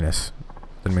my penis.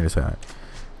 Didn't mean to say that.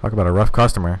 Talk about a rough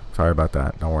customer. Sorry about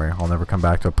that. Don't worry. I'll never come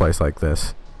back to a place like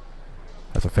this.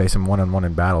 Have to face him one-on-one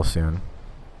in battle soon.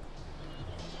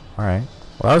 Alright.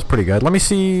 Well, that was pretty good. Let me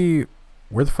see...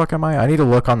 Where the fuck am I? I need to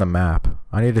look on the map.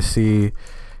 I need to see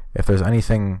if there's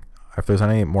anything... If there's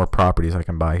any more properties I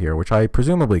can buy here, which I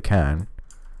presumably can.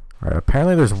 Alright,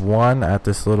 apparently there's one at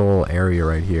this little area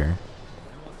right here.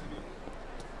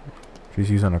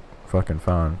 She's using a fucking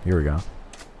phone. Here we go.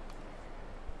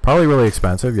 Probably really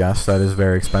expensive. Yes, that is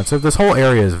very expensive. This whole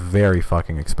area is very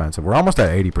fucking expensive. We're almost at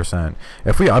 80%.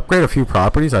 If we upgrade a few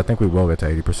properties, I think we will get to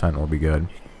 80% and we'll be good.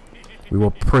 We will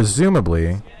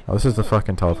presumably... Oh, this is the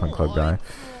fucking telephone club guy.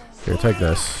 Here, take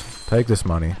this. Take this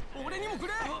money.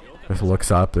 Just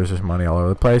looks up. There's just money all over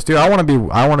the place, dude. I want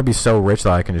to be so rich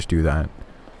that I can just do that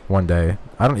one day.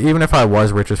 I don't. Even if I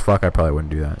was rich as fuck, I probably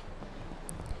wouldn't do that.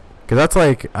 Cause that's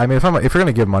like, I mean, if you're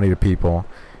gonna give money to people,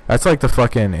 that's like the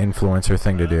fucking influencer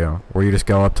thing to do, where you just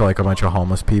go up to like a bunch of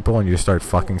homeless people and you just start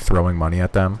fucking throwing money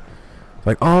at them.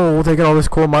 Like, oh, well, they get all this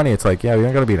cool money. It's like, yeah, you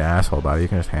don't gotta be an asshole about it. You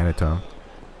can just hand it to them.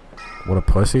 What a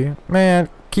pussy, man.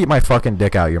 Keep my fucking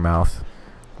dick out your mouth.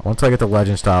 Once I get the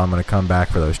legend style, I'm gonna come back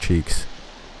for those cheeks.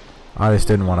 I just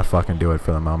didn't want to fucking do it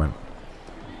for the moment.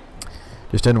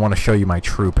 Just didn't want to show you my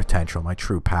true potential, my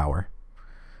true power.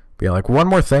 But yeah, like one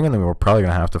more thing, and then we're probably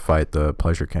gonna have to fight the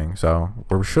Pleasure King. So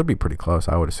we should be pretty close,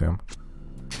 I would assume.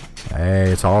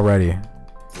 Hey, it's all ready.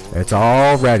 It's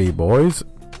all ready, boys.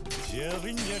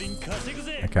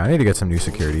 Okay, I need to get some new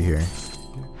security here.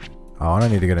 Oh, and I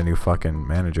need to get a new fucking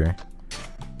manager.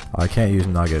 Oh, I can't use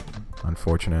Nugget.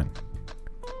 Unfortunate.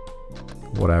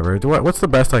 Whatever. What's the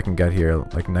best I can get here?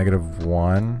 Like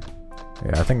 -1?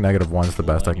 Yeah, I think -1 is the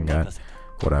best I can get.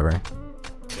 Whatever.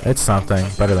 It's something.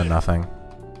 Better than nothing.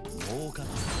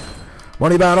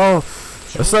 Money battle!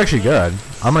 This is actually good.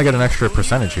 I'm gonna get an extra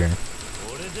percentage here.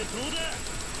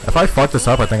 If I fuck this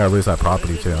up, I think I lose that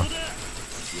property too.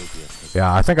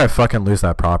 Yeah, I think I fucking lose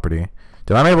that property.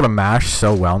 Dude, I'm able to mash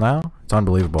so well now. It's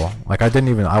unbelievable. Like, I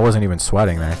wasn't even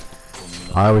sweating there.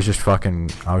 I was just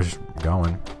going.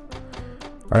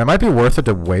 Alright, it might be worth it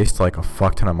to waste like a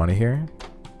fuck ton of money here.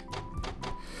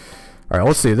 Alright,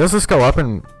 let's see. Does this go up,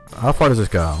 and how far does this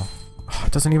go? Oh,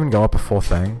 it doesn't even go up a full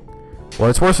thing. Well,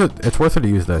 it's worth it to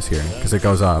use this here, because it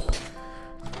goes up.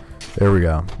 There we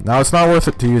go. Now, it's not worth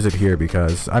it to use it here,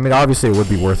 because, I mean, obviously it would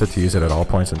be worth it to use it at all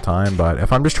points in time, but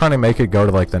if I'm just trying to make it go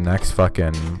to, like, the next,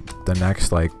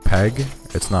 like, peg,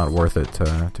 it's not worth it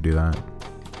to do that.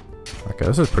 Okay,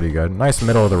 this is pretty good. Nice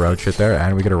middle of the road shit there,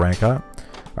 and we get a rank up.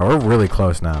 Oh, we're really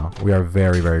close now. We are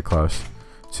very, very close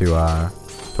to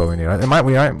what we need.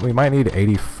 We might need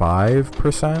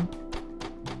 85%.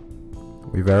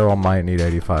 We very well might need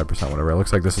 85%, whatever. It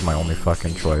looks like this is my only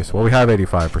fucking choice. Well, we have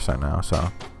 85% now, so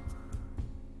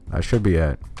that should be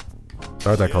it.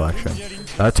 Start that collection.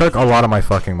 That took a lot of my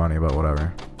fucking money, but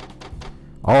whatever.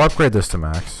 I'll upgrade this to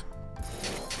max.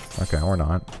 Okay, or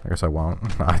not. I guess I won't.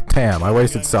 Damn, I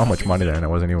wasted so much money there and it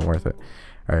wasn't even worth it.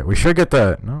 Alright, we should get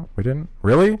the... No, we didn't.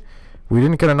 Really? We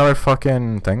didn't get another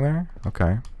fucking thing there?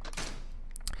 Okay.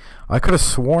 I could have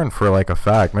sworn for like a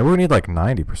fact. Maybe we need like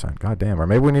 90%. God damn. Or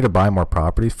maybe we need to buy more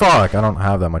properties. Fuck, I don't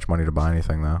have that much money to buy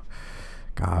anything though.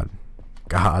 God,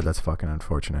 that's fucking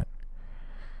unfortunate.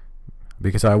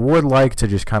 Because I would like to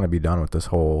just kind of be done with this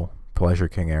whole Pleasure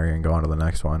King area and go on to the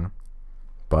next one.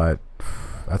 But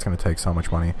that's going to take so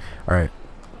much money. Alright.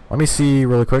 Let me see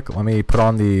really quick. Let me put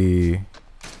on the...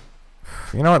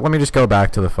 You know what? Let me just go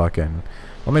back to the fucking...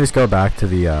 Let me just go back to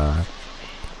the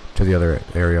other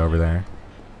area over there.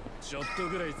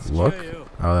 Look.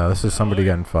 Oh, this is somebody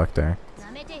getting fucked there.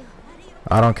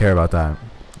 I don't care about that.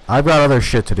 I've got other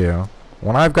shit to do.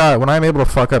 When I'm able to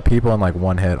fuck up people in like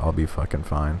one hit, I'll be fucking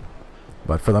fine.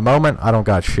 But for the moment, I don't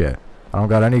got shit. I don't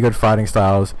got any good fighting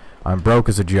styles. I'm broke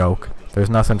as a joke. There's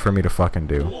nothing for me to fucking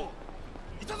do.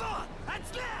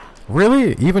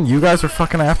 Really? Even you guys are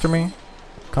fucking after me?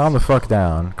 Calm the fuck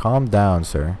down. Calm down,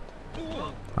 sir.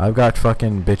 I've got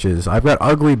fucking bitches. I've got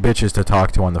ugly bitches to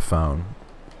talk to on the phone.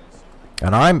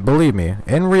 And believe me,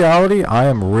 in reality, I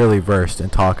am really versed in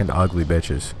talking to ugly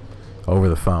bitches over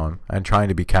the phone and trying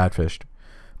to be catfished.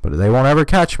 But they won't ever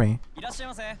catch me.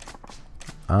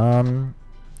 I'll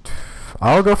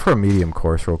go for a medium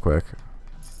course real quick.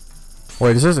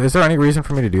 Wait, is there any reason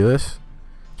for me to do this?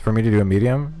 For me to do a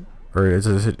medium? Or it's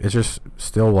just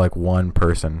still like one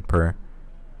person per...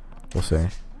 We'll see.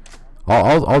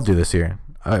 I'll do this here.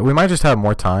 We might just have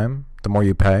more time the more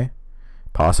you pay.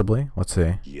 Possibly. Let's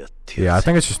see. Yeah, I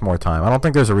think it's just more time. I don't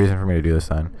think there's a reason for me to do this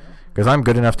then. Because I'm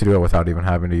good enough to do it without even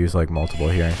having to use like multiple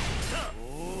here.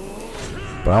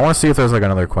 But I want to see if there's like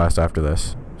another quest after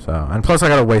this. So, and plus I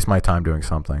gotta waste my time doing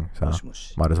something. So,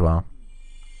 might as well.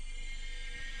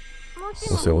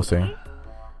 We'll see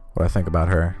what I think about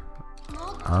her.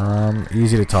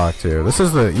 Easy to talk to. This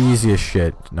is the easiest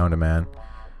shit known to man.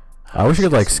 I wish you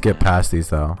could like skip past these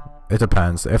though. It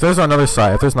depends. If there's another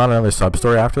if there's not another sub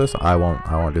story after this, I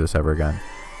won't do this ever again.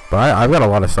 But I've got a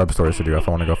lot of sub stories to do if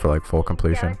I want to go for like full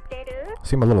completion.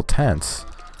 Seem a little tense.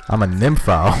 I'm a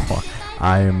nympho.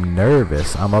 I'm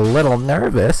nervous. I'm a little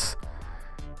nervous.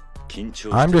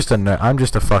 I'm just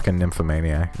a fucking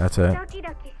nymphomaniac. That's it.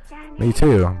 Me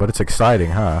too, but it's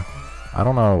exciting, huh? I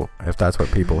don't know if that's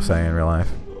what people say in real life.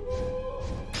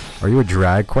 Are you a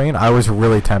drag queen? I was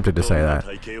really tempted to say that.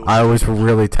 I was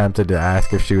really tempted to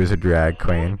ask if she was a drag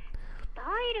queen.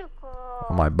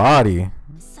 On my body.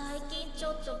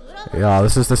 Yeah,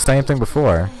 this is the same thing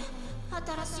before.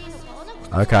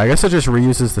 Okay, I guess it just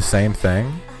reuses the same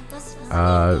thing.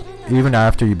 Even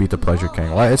after you beat the Pleasure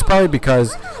King. Well, it's probably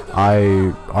because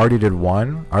I already did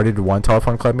one. I already did one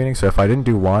telephone club meeting, so if I didn't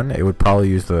do one, it would probably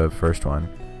use the first one.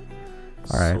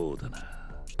 Alright.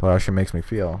 That actually makes me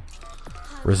feel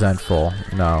resentful.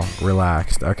 No,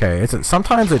 relaxed. Okay,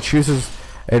 sometimes it chooses,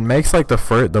 it makes like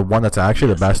the one that's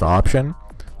actually the best option.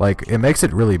 Like, it makes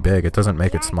it really big, it doesn't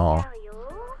make it small.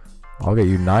 I'll get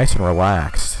you nice and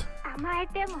relaxed.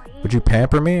 Would you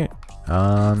pamper me?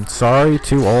 Sorry,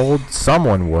 too old.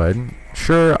 Someone would.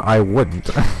 Sure, I wouldn't.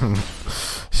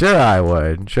 Sure, I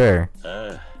would. Sure.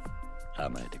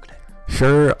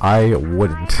 Sure, I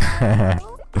wouldn't.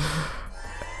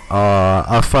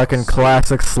 A fucking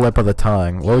classic slip of the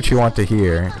tongue. What would you want to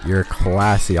hear? You're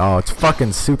classy. Oh, it's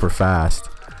fucking super fast.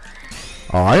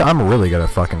 Oh, I'm really good at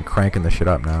fucking cranking this shit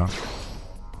up now.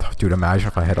 Dude, imagine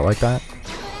if I hit it like that.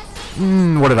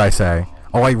 What did I say?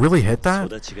 Oh, I really hit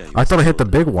that? I thought I hit the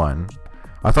big one.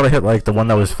 I thought I hit like the one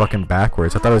that was fucking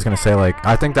backwards. I thought I was gonna say like,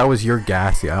 I think that was your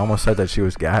gassy. I almost said that she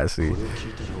was gassy.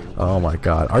 Oh my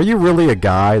god. Are you really a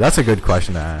guy? That's a good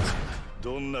question to ask.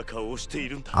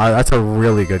 That's a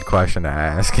really good question to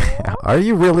ask. Are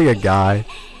you really a guy?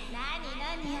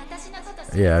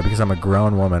 Yeah, because I'm a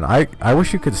grown woman. I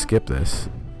wish you could skip this.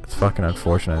 It's fucking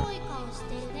unfortunate.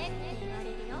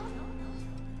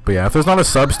 But yeah, if there's not a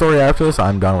sub-story after this,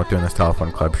 I'm done with doing this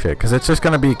telephone club shit. Because it's just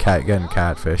going to be getting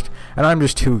catfished. And I'm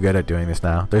just too good at doing this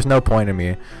now. There's no point in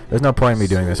me. There's no point in me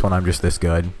doing this when I'm just this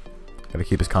good. Gotta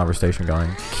keep this conversation going.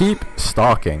 Keep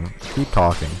stalking. Keep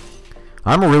talking.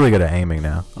 I'm really good at aiming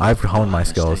now. I've honed my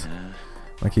skills. I'm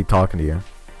gonna keep talking to you.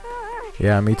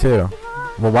 Yeah, me too.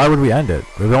 Well, why would we end it?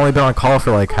 We've only been on call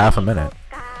for like half a minute.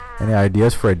 Any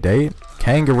ideas for a date?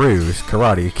 Kangaroos,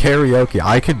 karate, karaoke.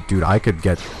 I could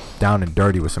get down and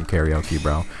dirty with some karaoke,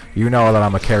 bro. You know that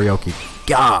I'm a karaoke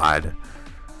god.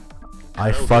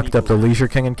 I fucked up the Leisure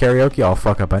King in karaoke. I'll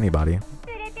fuck up anybody.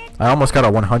 I almost got a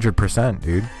 100%,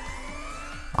 dude.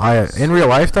 In real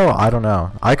life though, I don't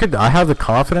know. I have the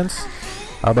confidence.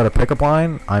 How about a pickup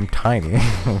line? I'm tiny.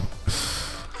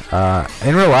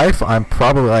 In real life, I'm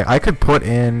probably like I could put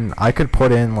in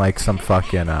like some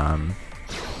fucking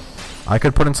I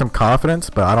could put in some confidence,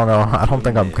 but I don't know. I don't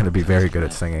think I'm gonna be very good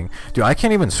at singing, dude. I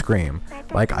can't even scream.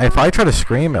 Like if I try to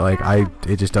scream,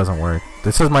 it just doesn't work.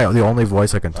 This is the only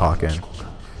voice I can talk in.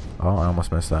 Oh, I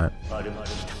almost missed that.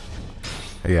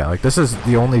 Yeah, like this is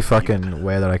the only fucking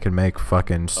way that I can make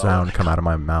fucking sound come out of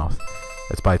my mouth.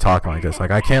 It's by talking like this.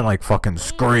 Like I can't like fucking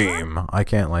scream. I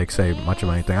can't like say much of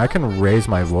anything. I can raise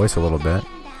my voice a little bit.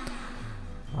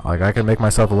 Like I can make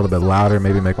myself a little bit louder,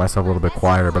 maybe make myself a little bit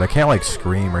quieter, but I can't like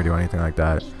scream or do anything like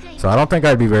that. So I don't think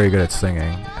I'd be very good at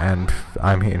singing. And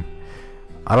I mean,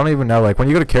 I don't even know like when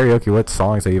you go to karaoke what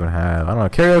songs they even have. I don't know.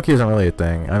 Karaoke isn't really a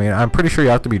thing. I mean, I'm pretty sure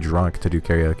you have to be drunk to do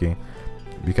karaoke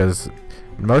because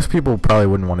most people probably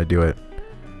wouldn't want to do it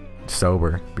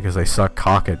sober because they suck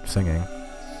cock at singing.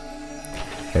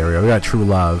 There we go. We got True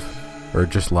Love. Or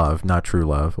just Love, not True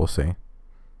Love. We'll see.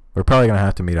 We're probably going to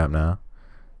have to meet up now.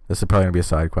 This is probably going to be a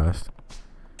side quest.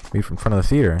 Meet in front of the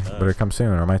theater. Better come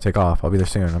soon or I might take off. I'll be there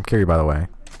soon. I'm Kiri, by the way.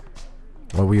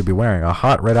 What will you be wearing? A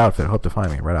hot red outfit. Hope to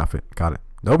find me. Red outfit. Got it.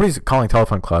 Nobody's calling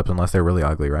telephone clubs unless they're really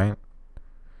ugly, right?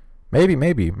 Maybe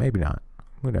not.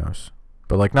 Who knows?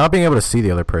 But like not being able to see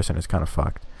the other person is kind of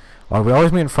fucked. We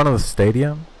always meet in front of the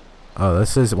stadium. Oh,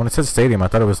 this is when it says stadium. I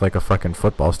thought it was like a fucking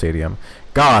football stadium.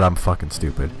 God, I'm fucking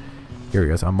stupid. Here he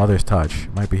goes. A mother's touch.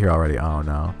 Might be here already. Oh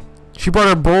no. She brought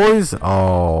her boys.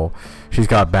 Oh, she's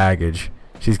got baggage.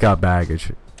 She's got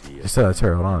baggage. She said that's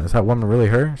her. Hold on. Is that woman really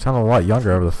her? Sounded a lot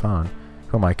younger over the phone.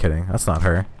 Who am I kidding? That's not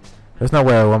her. There's no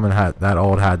way a woman had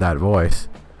that voice.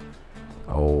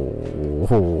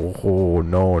 Oh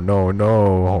no,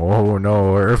 oh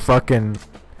no, her fucking.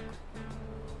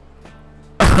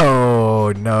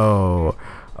 Oh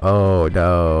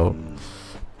no.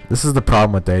 This is the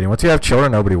problem with dating. Once you have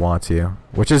children, nobody wants you,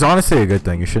 which is honestly a good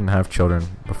thing. You shouldn't have children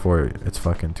before it's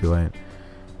fucking too late.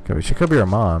 She could be your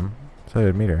mom. So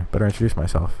I'd meet her. Better introduce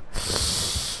myself.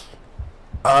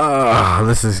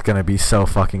 This is gonna be so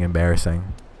fucking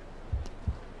embarrassing.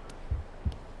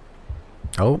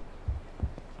 Oh,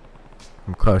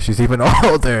 I'm close. She's even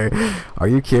older. Are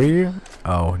you kidding?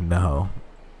 Oh no.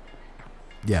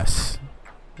 Yes.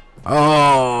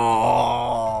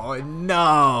 Oh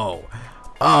no.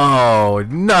 Oh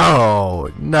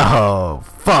no.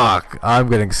 Fuck. I'm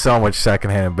getting so much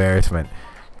secondhand embarrassment.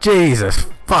 Jesus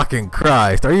fucking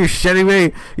Christ. Are you shitting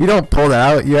me? You don't pull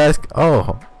that out. You ask.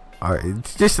 Oh. Alright.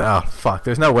 It's just. Oh fuck.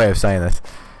 There's no way of saying this.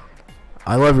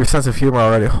 I love your sense of humor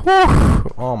already.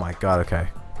 Whew. Oh my god. Okay.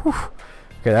 Whew.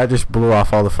 Okay, that just blew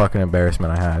off all the fucking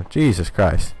embarrassment I had. Jesus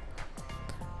Christ.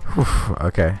 Whew,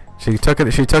 okay. She took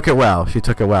it well. She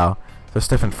took it well. So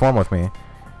stiff and form with me.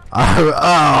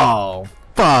 Oh,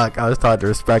 fuck. I was taught to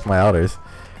respect my elders.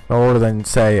 No older than,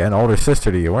 say, an older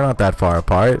sister to you. We're not that far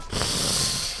apart.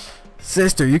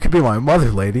 Sister, you could be my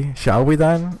mother, lady. Shall we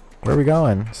then? Where are we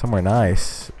going? Somewhere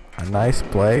nice. A nice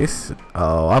place.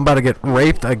 Oh, I'm about to get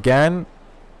raped again.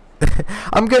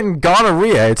 I'm getting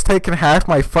gonorrhea. It's taking half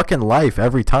my fucking life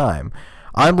every time.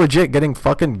 I'm legit getting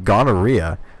fucking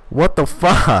gonorrhea. What the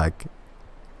fuck?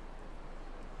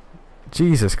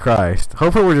 Jesus Christ.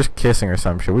 Hopefully we're just kissing or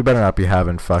some shit. We better not be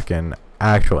having fucking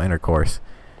actual intercourse.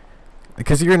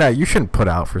 Because you shouldn't put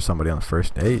out for somebody on the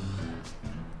first date.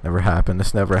 Never happened.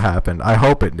 This never happened. I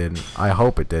hope it didn't. I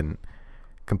hope it didn't.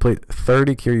 Complete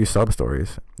 30 Kiryu sub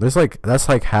stories. That's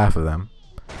like half of them.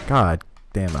 God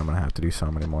damn, I'm gonna have to do so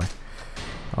many more.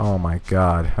 Oh my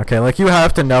god. Okay, like you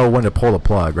have to know when to pull the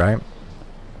plug, right?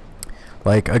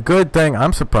 Like a good thing,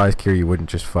 I'm surprised Kiryu wouldn't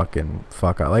just fucking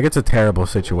fuck up. Like it's a terrible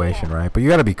situation, right? But you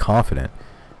gotta be confident.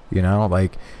 You know,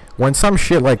 like when some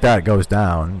shit like that goes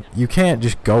down, you can't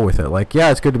just go with it. Like,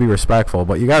 yeah, it's good to be respectful,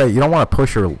 but you don't want to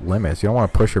push your limits. You don't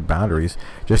want to push your boundaries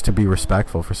just to be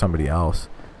respectful for somebody else.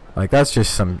 Like that's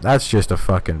just the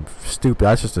fucking stupid.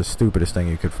 That's just the stupidest thing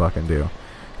you could fucking do.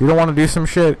 You don't want to do some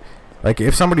shit. Like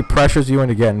if somebody pressures you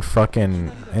into getting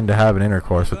fucking into having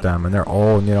intercourse with them and they're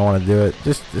old and you don't want to do it,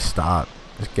 just stop.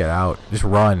 Just get out. Just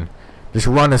run. Just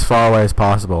run as far away as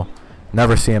possible.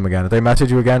 Never see them again. If they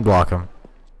message you again, block them.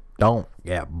 Don't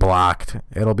get blocked.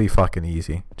 It'll be fucking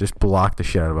easy. Just block the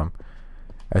shit out of them.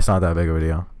 It's not that big of a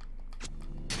deal.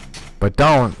 But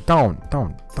don't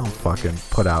fucking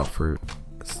put out for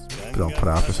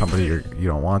somebody you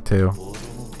don't want to.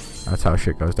 That's how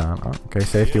shit goes down. Oh, okay,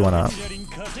 safety went up.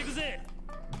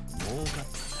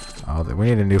 Oh, we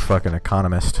need a new fucking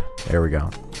economist. There we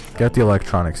go. Get the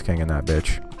electronics king in that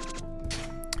bitch.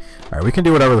 Alright, we can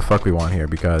do whatever the fuck we want here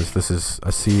because this is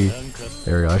a C.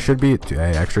 There we go. I should be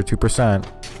extra 2%.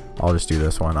 I'll just do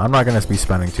this one. I'm not going to be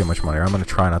spending too much money. I'm going to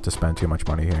try not to spend too much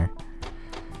money here.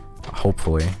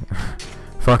 Hopefully.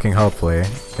 Fucking hopefully.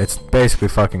 It's basically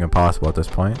fucking impossible at this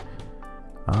point.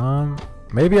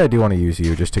 Maybe I do want to use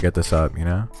you just to get this up, you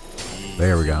know?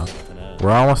 There we go.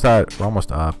 We're almost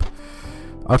up.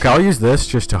 Okay, I'll use this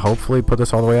just to hopefully put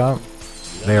this all the way up.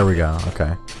 There we go.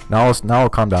 Okay. Now I'll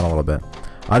calm down a little bit.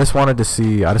 I just wanted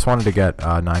to get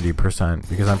 90%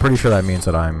 because I'm pretty sure that means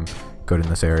that I'm good in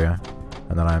this area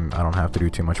and that I don't have to do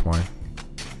too much more.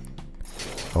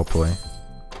 Hopefully.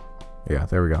 Yeah,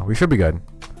 there we go. We should be good.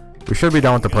 We should be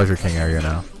done with the Pleasure King area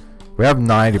now. We have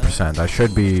 90%. That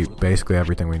should be basically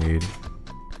everything we need.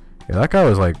 Yeah, that guy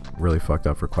was like really fucked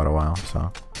up for quite a while,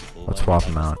 so let's swap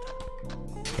him out.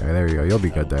 Okay, there you go. You'll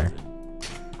be good there.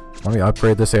 Let me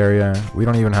upgrade this area. We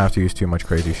don't even have to use too much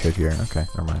crazy shit here. Okay,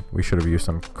 never mind. We should have used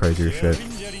some crazier shit.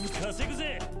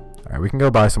 Alright, we can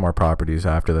go buy some more properties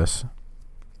after this.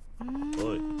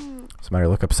 Somebody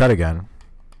look upset again.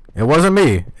 It wasn't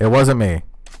me. It wasn't me.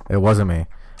 It wasn't me.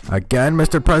 Again,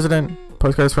 Mr. President.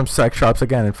 Postcards from sex shops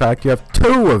again. In fact, you have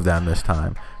 2 of them this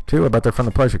time. 2, I bet they're from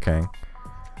the Pleasure King.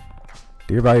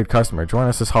 Dear valued customer, join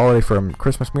us this holiday for a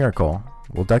Christmas miracle.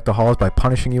 We'll deck the halls by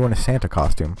punishing you in a Santa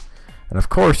costume. And of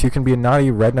course, you can be a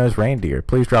naughty red-nosed reindeer.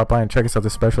 Please drop by and check us out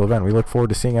this special event. We look forward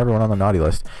to seeing everyone on the naughty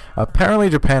list. Apparently,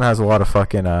 Japan has a lot of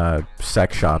fucking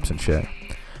sex shops and shit.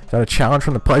 Is that a challenge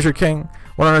from the Pleasure King?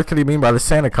 What on earth could he mean by the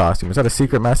Santa costume? Is that a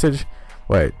secret message?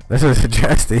 Wait, this is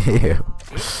addressed to you.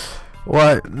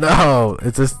 What? No,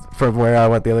 it's just from where I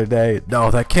went the other day. No,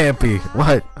 that can't be.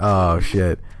 What? Oh,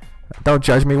 shit. Don't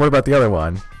judge me. What about the other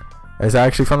one? It's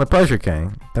actually from the Pleasure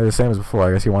King. They're the same as before.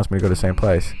 I guess he wants me to go to the same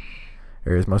place.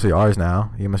 Area's mostly ours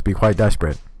now. You must be quite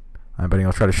desperate. I'm betting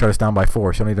he'll try to shut us down by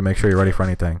force. You'll need to make sure you're ready for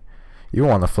anything. You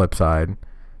on the flip side,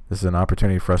 this is an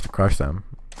opportunity for us to crush them.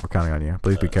 We're counting on you.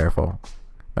 Please be careful.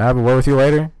 May I have a word with you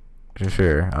later?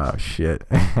 Sure. Oh, shit.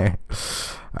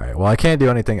 Alright, well, I can't do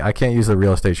anything. I can't use the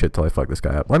real estate shit till I fuck this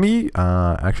guy up. Let me,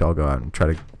 actually, I'll go out and try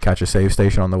to catch a save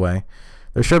station on the way.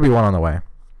 There should be one on the way.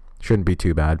 Shouldn't be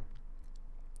too bad.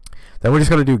 Then we're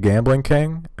just going to do Gambling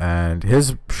King, and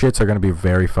his shits are going to be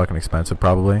very fucking expensive,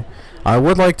 probably. I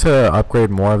would like to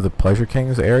upgrade more of the Pleasure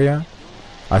King's area.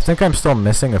 I think I'm still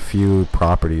missing a few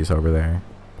properties over there,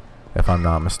 if I'm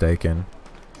not mistaken.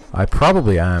 I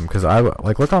probably am, because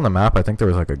look on the map, I think there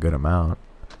was, like, a good amount.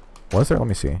 Was there? Let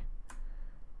me see.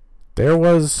 There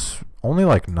was only,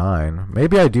 like, 9.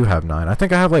 Maybe I do have 9. I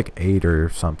think I have, like, 8 or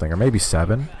something, or maybe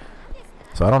 7.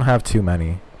 So I don't have too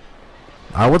many.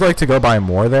 I would like to go buy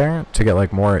more there to get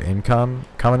like more income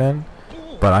coming in,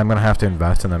 but I'm gonna have to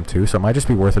invest in them too, so it might just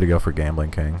be worth it to go for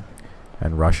Gambling King.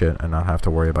 and rush it and not have to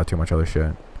worry about too much other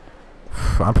shit.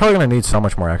 I'm probably gonna need so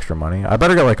much more extra money. I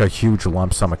better get like a huge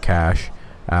lump sum of cash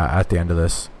at the end of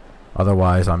this.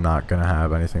 Otherwise, I'm not gonna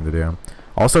have anything to do.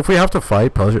 Also, if we have to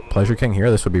fight Pleasure King here,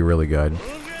 this would be really good.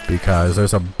 Because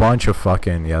there's a bunch of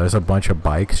fucking... Yeah, there's a bunch of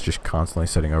bikes just constantly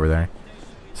sitting over there.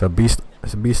 So Beast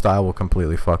Style will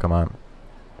completely fuck him up.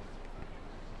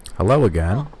 Hello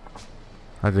again.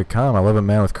 How did it come? I love a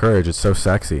man with courage. It's so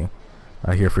sexy.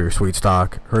 I'm here for your sweet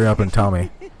stock. Hurry up and tell me.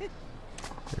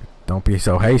 Don't be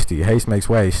so hasty. Haste makes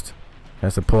waste.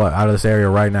 Has to pull out of this area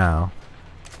right now.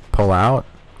 Pull out?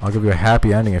 I'll give you a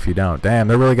happy ending if you don't. Damn,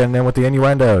 they're really getting in with the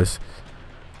innuendos.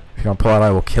 If you don't pull out, I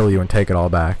will kill you and take it all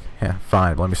back. Yeah,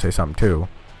 fine, but let me say something too.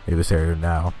 Leave this area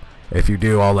now. If you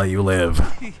do, I'll let you live.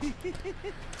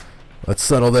 Let's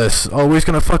settle this. Oh, he's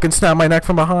gonna fucking snap my neck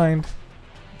from behind.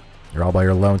 You're all by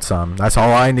your lonesome. That's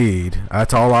all I need.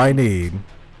 That's all I need.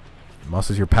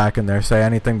 Muscles you're packing there say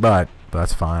anything but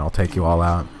that's fine. I'll take you all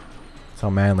out. So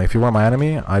manly. If you weren't my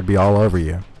enemy, I'd be all over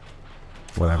you.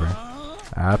 Whatever.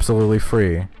 Absolutely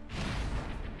free.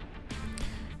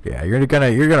 Yeah, you're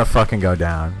gonna fucking go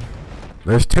down.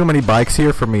 There's too many bikes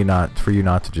here for you not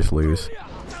to just lose.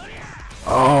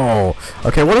 Oh,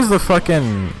 okay. What is the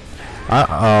fucking?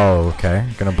 Oh, okay.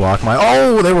 Gonna block my.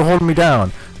 Oh, they were holding me down.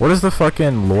 What is the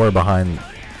fucking lore behind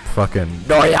fucking?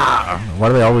 Oh yeah. Why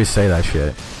do they always say that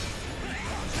shit?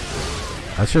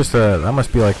 That's just a. That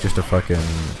must be like just a fucking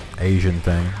Asian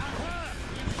thing.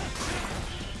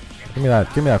 Give me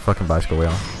that. Give me that fucking bicycle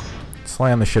wheel.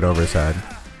 Slam the shit over his head.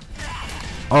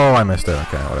 Oh, I missed it.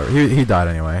 Okay, whatever. He died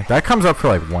anyway. That comes up for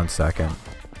like 1 second.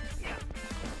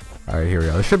 Alright, here we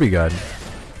go. This should be good.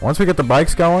 Once we get the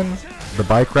bikes going, the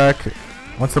bike rack,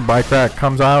 once the bike rack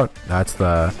comes out, that's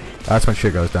when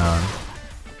shit goes down.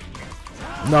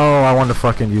 No, I wanted to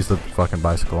fucking use the fucking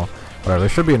bicycle. Whatever, there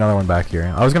should be another one back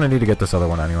here. I was gonna need to get this other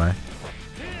one anyway.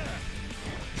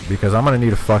 Because I'm gonna need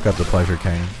to fuck up the Pleasure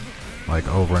King. Like,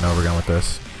 over and over again with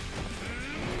this.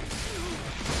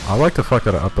 I'd like to fuck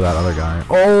that up with that other guy.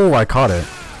 Oh, I caught it.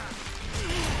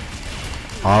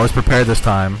 Oh, I was prepared this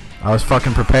time. I was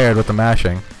fucking prepared with the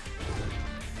mashing.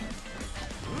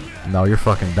 No, you're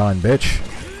fucking done, bitch.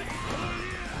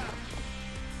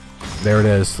 There it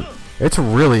is. It's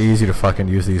really easy to fucking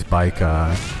use these bike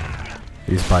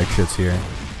shits here.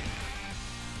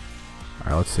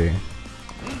 Alright, let's see.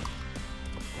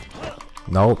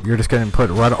 Nope, you're just getting put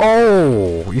right.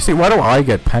 Oh! You see, why do I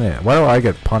get penitent? Why do I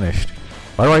get punished?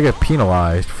 Why do I get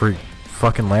penalized for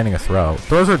fucking landing a throw?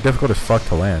 Throws are difficult as fuck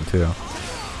to land, too.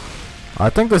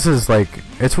 I think this is, like,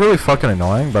 it's really fucking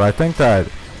annoying, but I think that,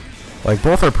 like,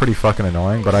 both are pretty fucking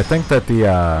annoying, but I think that the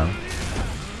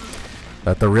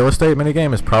real estate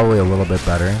minigame is probably a little bit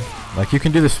better. Like, you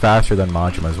can do this faster than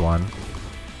Majima's one.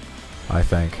 I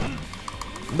think.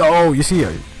 No, you see,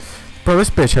 bro, this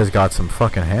bitch has got some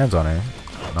fucking hands on her.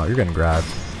 No, you're getting grabbed.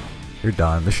 You're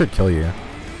done. This should kill you.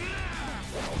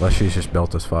 Unless she's just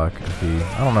built as fuck.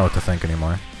 I don't know what to think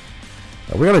anymore.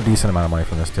 But we got a decent amount of money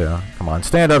from this too. Come on,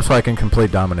 stand up so I can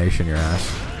complete domination your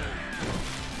ass.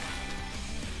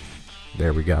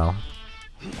 There we go.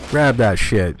 Grab that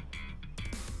shit.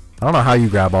 I don't know how you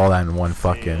grab all that in one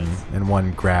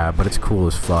grab, but it's cool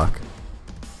as fuck.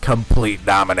 Complete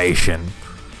domination.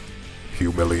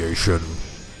 Humiliation.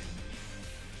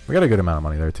 We got a good amount of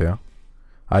money there too.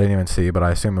 I didn't even see, but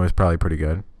I assume it was probably pretty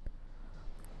good.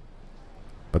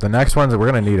 But the next ones,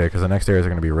 we're going to need it, because the next areas are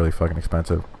going to be really fucking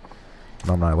expensive.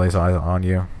 No, I'm not lays eyes on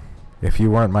you. If you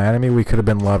weren't my enemy, we could have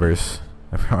been lovers.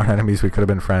 If we weren't enemies, we could have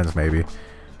been friends, maybe.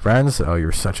 Friends? Oh,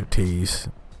 you're such a tease.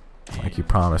 Like you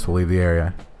promised, we'll leave the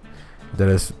area.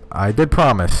 I did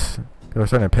promise. I was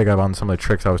starting to pick up on some of the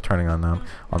tricks I was turning on them.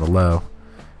 On the low.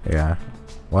 Yeah.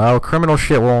 Well, criminal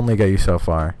shit will only get you so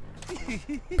far.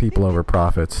 People over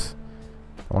profits.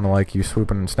 I want to like you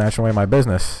swooping and snatching away my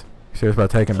business. You serious about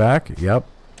taking back? Yep.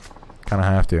 Kind of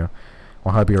have to.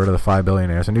 I'll help you rid of the 5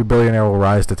 billionaires. A new billionaire will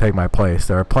rise to take my place.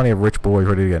 There are plenty of rich boys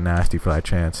ready to get nasty for that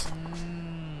chance.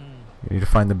 You need to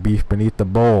find the beef beneath the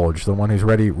bulge, the one who's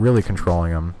really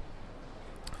controlling him.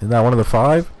 Isn't that one of the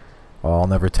 5? Oh, I'll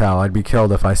never tell. I'd be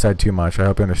killed if I said too much. I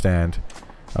hope you understand.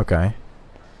 Okay.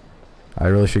 I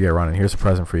really should get running. Here's a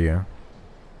present for you.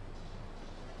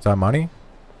 Is that money?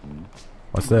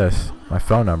 What's this? My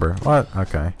phone number. What?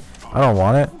 Okay. I don't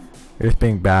want it. You're just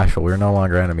being bashful. We're no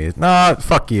longer enemies. Nah,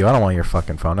 fuck you. I don't want your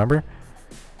fucking phone number.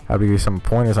 I'll give you some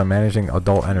pointers on managing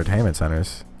adult entertainment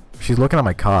centers. She's looking at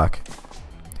my cock.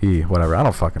 Whatever. I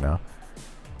don't fucking know.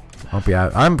 Won't be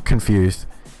out. I'm confused.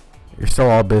 You're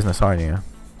still all business, aren't you?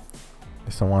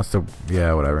 Still wants to.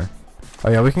 Yeah, whatever.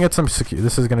 Oh yeah, we can get some.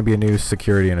 This is going to be a new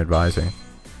security and advisor.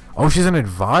 Oh, she's an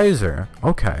advisor.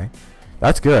 Okay.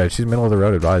 That's good. She's middle of the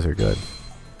road advisor. Good.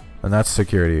 And that's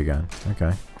security again.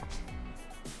 Okay.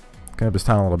 Clean up this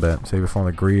town a little bit. Save it from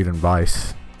the greed and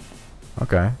vice.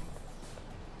 Okay.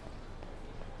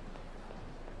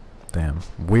 Damn.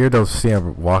 Weird to see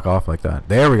him walk off like that.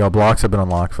 There we go. Blocks have been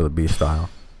unlocked for the B style.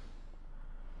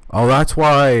 Oh, that's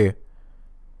why...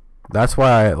 That's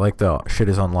why like the shit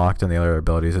is unlocked in the other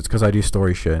abilities. It's because I do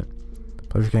story shit.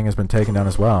 Pleasure King has been taken down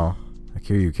as well. A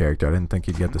Kiryu character. I didn't think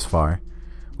he'd get this far.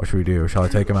 What should we do? Shall I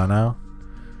take him out now?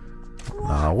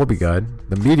 No, we'll be good.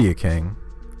 The Media King.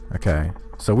 Okay.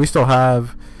 So we still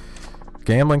have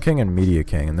Gambling King and Media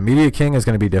King. And the Media King is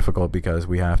going to be difficult because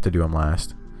we have to do him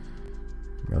last.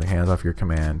 Really, hands off your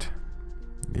command.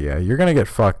 Yeah, you're going to get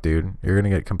fucked, dude. You're going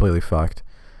to get completely fucked.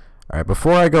 Alright,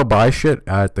 before I go buy shit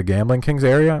at the Gambling King's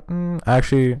area,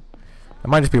 actually, it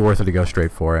might just be worth it to go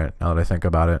straight for it, now that I think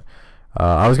about it.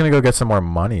 I was going to go get some more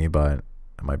money, but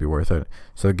it might be worth it.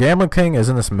 So the Gambling King is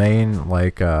in this main,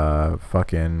 like,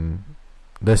 fucking,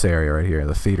 this area right here,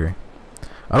 the theater.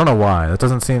 I don't know why.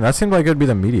 That seemed like it would be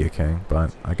the Media King,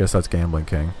 but I guess that's Gambling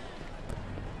King.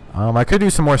 I could do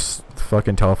some more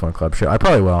fucking telephone club shit. I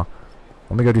probably will.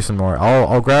 Let me go do some more.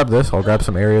 I'll grab this. I'll grab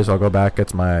some areas. I'll go back,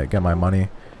 get my money.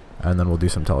 And then we'll do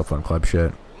some telephone club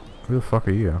shit. Who the fuck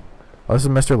are you? Oh, this is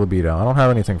Mr. Libido. I don't have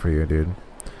anything for you, dude.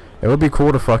 It would be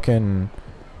cool to fucking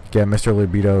get Mr.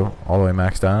 Libido all the way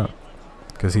maxed out.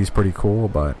 Because he's pretty cool,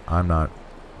 but I'm not.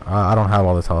 I don't have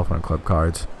all the telephone club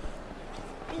cards.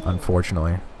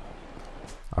 Unfortunately.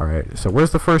 Alright, so where's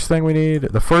the first thing we need?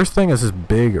 The first thing is this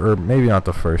big, or maybe not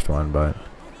the first one, but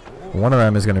one of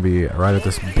them is going to be right at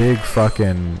this big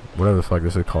fucking, whatever the fuck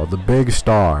this is called. The Big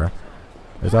Star.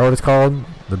 Is that what it's called?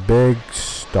 The Big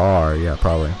Star. Yeah,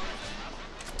 probably.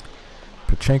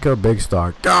 Pachinko Big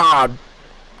Star. God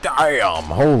damn.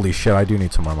 Holy shit, I do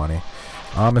need some more money.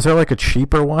 Is there like a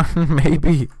cheaper one?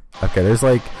 Maybe. Okay, there's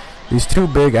like these two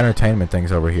big entertainment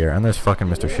things over here. And there's fucking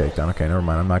Mr. Shakedown. Okay, never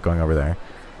mind. I'm not going over there.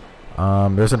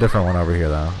 There's a different one over here,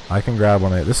 though. I can grab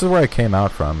one of This is where I came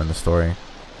out from in the story.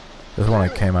 This is when I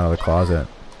came out of the closet.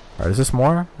 Alright, is this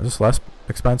more? Is this less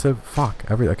expensive? Fuck.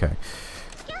 Okay.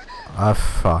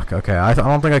 Fuck. Okay, I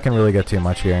don't think I can really get too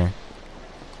much here.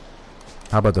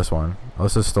 How about this one? Oh,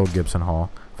 this is still Gibson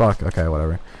Hall. Fuck. Okay,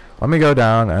 whatever. Let me go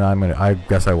down, and I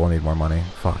guess I will need more money.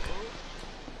 Fuck.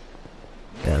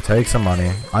 Yeah, take some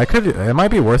money. It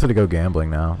might be worth it to go gambling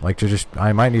now. Like,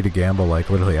 I might need to gamble, like,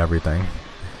 literally everything.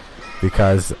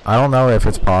 Because I don't know if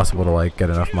it's possible to, like, get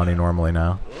enough money normally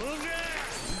now.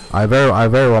 I very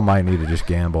well might need to just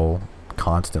gamble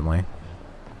constantly.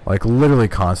 Like, literally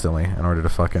constantly in order to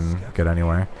fucking get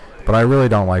anywhere. But I really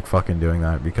don't like fucking doing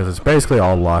that because it's basically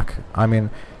all luck. I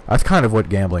mean, that's kind of what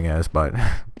gambling is, but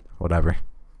whatever.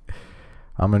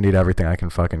 I'm gonna need everything I can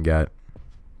fucking get.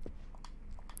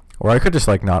 Or I could just,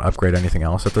 like, not upgrade anything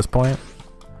else at this point.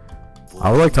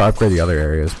 I would like to upgrade the other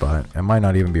areas, but it might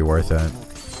not even be worth it.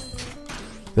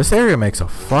 This area makes a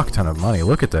fuck ton of money.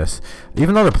 Look at this.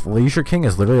 Even though the Leisure King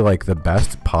is literally, like, the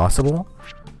best possible,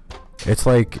 it's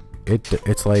like...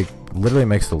 It's like literally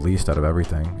makes the least out of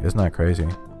everything. Isn't that crazy?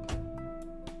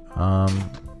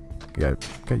 Yeah,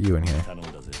 get you in here.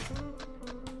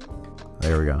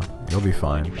 There we go. You'll be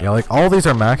fine. Yeah, like all these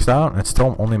are maxed out and it's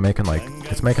still only making like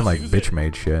bitch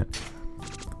made shit.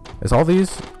 Is all of these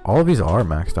are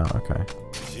maxed out? Okay.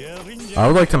 I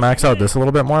would like to max out this a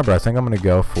little bit more, but I think I'm gonna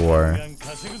go for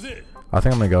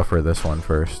this one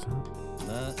first.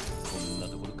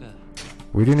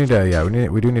 We do need to,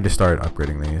 we do need to start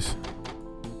upgrading these.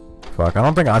 Fuck,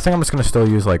 I think I'm just gonna still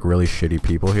use like really shitty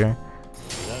people here.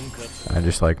 And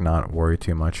just like not worry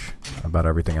too much about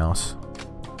everything else.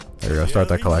 There we go, start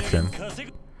that collection.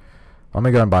 Let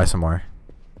me go and buy some more.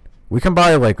 We can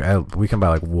buy like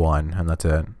one and that's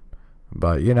it.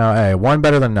 But you know, hey, one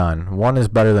better than none. One is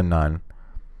better than none.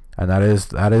 And that is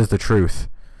the truth.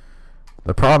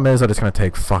 The problem is that it's gonna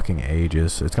take fucking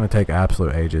ages. It's gonna take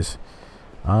absolute ages.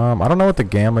 I don't know what the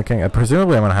Gambling King...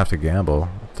 presumably I'm gonna have to gamble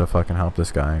to fucking help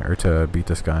this guy, or to beat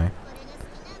this guy.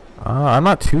 I'm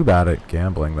not too bad at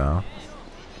gambling, though.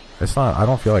 It's not... I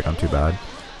don't feel like I'm too bad.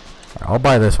 I'll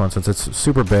buy this one since it's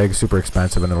super big, super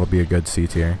expensive, and it'll be a good C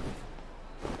tier.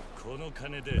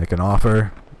 Make an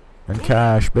offer. In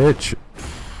cash, bitch.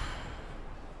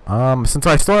 Since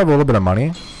I still have a little bit of money,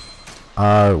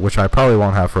 which I probably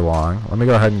won't have for long, let me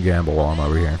go ahead and gamble while I'm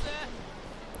over here.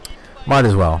 Might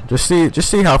as well. Just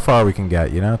see how far we can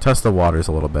get, you know? Test the waters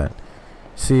a little bit.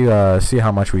 See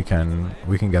how much we can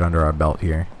get under our belt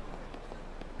here.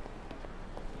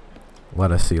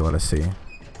 Let us see.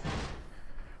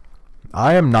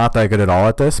 I am not that good at all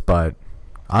at this, but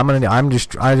I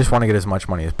just want to get as much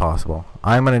money as possible.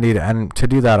 I'm gonna need, and to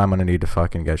do that, I'm gonna need to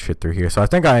fucking get shit through here. So I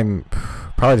think I'm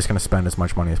probably just gonna spend as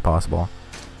much money as possible.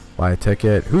 Buy a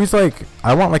ticket. Who's like,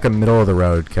 I want like a middle of the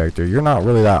road character. You're not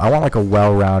really that. I want like a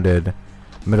well-rounded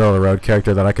middle of the road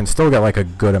character that I can still get like a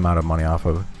good amount of money off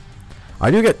of.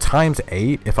 I do get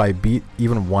 ×8 if I beat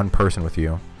even one person with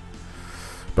you.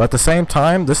 But at the same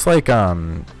time, this like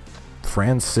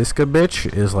Francisca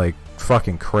bitch is like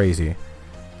fucking crazy.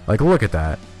 Like, look at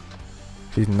that.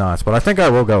 She's nuts. But I think I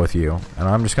will go with you. And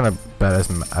I'm just going to bet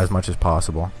as much as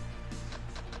possible.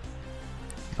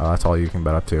 Oh, that's all you can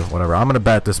bet up to. Whatever. I'm going to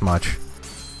bet this much.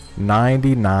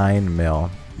 99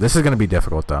 mil. This is going to be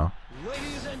difficult, though.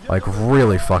 Like,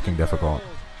 really fucking difficult.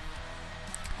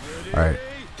 Alright.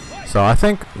 So, I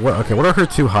think... Okay, what are her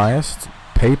two highest?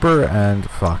 Paper and...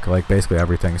 Fuck, like, basically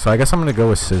everything. So, I guess I'm going to go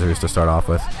with scissors to start off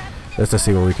with. Just to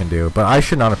see what we can do. But I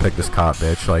should not have picked this cop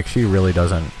bitch. Like, she really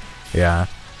doesn't... Yeah.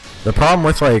 The problem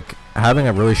with, like, having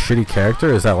a really shitty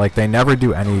character is that, like, they never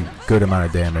do any good amount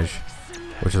of damage.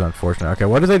 Which is unfortunate. Okay,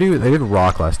 what did they do? They did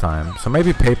rock last time. So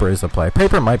maybe paper is the play.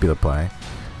 Paper might be the play.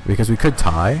 Because we could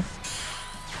tie.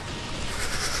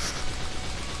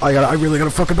 I really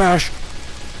gotta fucking bash.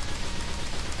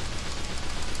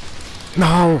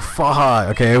 No, fuck.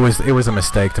 Okay, it was a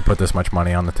mistake to put this much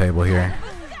money on the table here.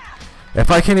 If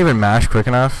I can't even mash quick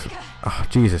enough, oh,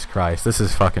 Jesus Christ, this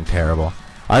is fucking terrible.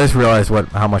 I just realized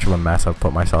how much of a mess I've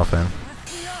put myself in.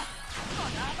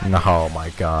 No, oh my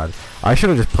God, I should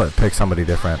have just picked somebody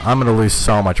different. I'm gonna lose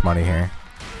so much money here.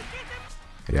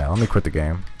 Yeah, let me quit the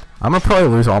game. I'm gonna probably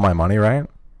lose all my money, right?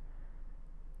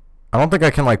 I don't think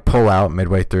I can like pull out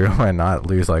midway through and not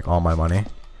lose like all my money.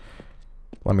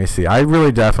 Let me see. I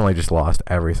really definitely just lost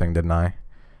everything, didn't I?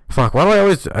 Fuck, why do I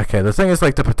always... Okay, the thing is,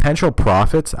 like, the potential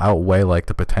profits outweigh, like,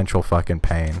 the potential fucking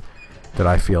pain that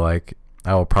I feel like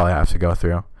I will probably have to go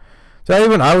through. So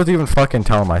I was even fucking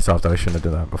telling myself that I shouldn't have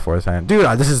done that beforehand. Dude,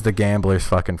 this is the gambler's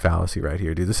fucking fallacy right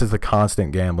here, dude. This is the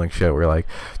constant gambling shit where you're like,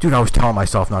 dude, I was telling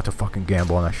myself not to fucking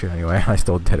gamble on that shit anyway, and I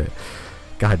still did it.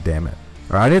 God damn it.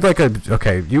 Alright, I need, like, a...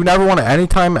 Okay, you never want to...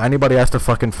 Anytime anybody has to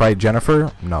fucking fight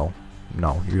Jennifer, no.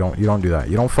 No, you don't do that.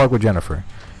 You don't fuck with Jennifer.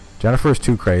 Jennifer is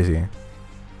too crazy.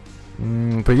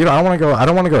 But you know, I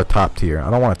don't want to go top tier.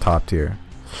 I don't want a top tier.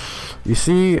 You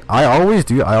see, I always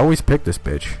pick this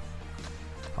bitch.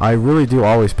 I really do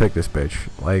always pick this bitch.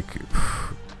 Like,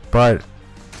 but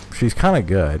she's kind of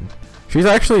good. She's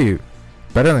actually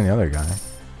better than the other guy.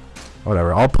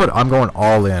 Whatever. I'm going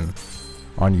all in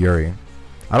on Yuri.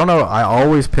 I don't know. I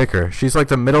always pick her. She's like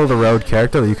the middle of the road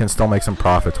character that you can still make some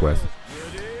profits with.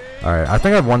 Alright, I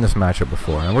think I've won this matchup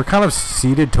before, and we're kind of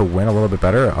seeded to win a little bit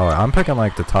better. Oh, I'm picking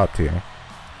like the top tier.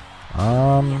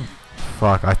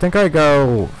 Fuck, I think I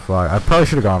go... Fuck, I probably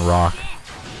should have gone rock.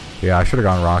 Yeah, I should have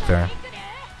gone rock there.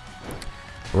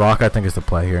 Rock, I think, is the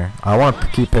play here. I want to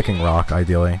keep picking rock,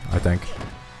 ideally, I think.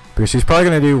 Because she's probably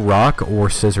going to do rock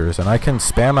or scissors, and I can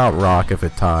spam out rock if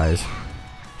it ties.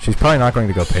 She's probably not going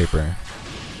to go paper.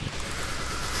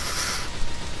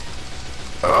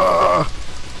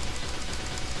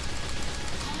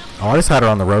 Oh, I just had her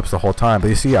on the ropes the whole time. But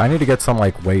you see, I need to get some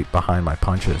like weight behind my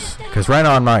punches. Because right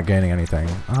now I'm not gaining anything.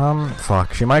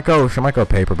 Fuck. She might go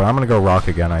paper, but I'm gonna go rock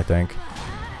again, I think.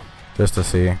 Just to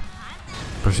see.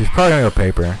 But she's probably gonna go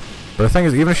paper. But the thing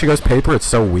is, even if she goes paper, it's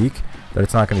so weak that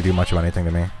it's not gonna do much of anything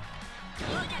to me.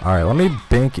 Alright, let me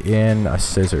bink in a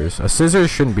scissors. A scissors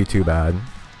shouldn't be too bad.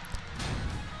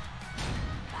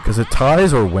 Because it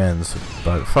ties or wins.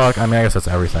 But fuck, I mean, I guess that's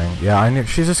everything. Yeah,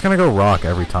 she's just gonna go rock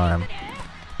every time.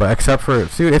 But except for...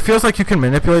 See, it feels like you can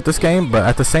manipulate this game, but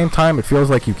at the same time, it feels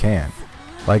like you can't.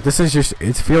 Like, this is just...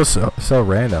 It feels so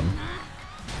random.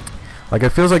 Like,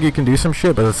 it feels like you can do some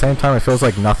shit, but at the same time, it feels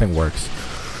like nothing works.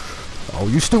 Oh,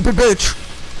 you stupid bitch!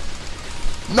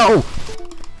 No!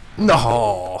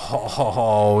 No!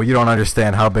 Oh, you don't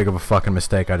understand how big of a fucking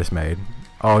mistake I just made.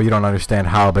 Oh, you don't understand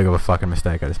how big of a fucking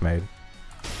mistake I just made.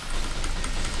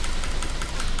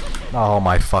 Oh,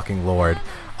 my fucking lord.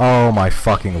 Oh my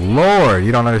fucking lord!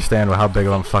 You don't understand how big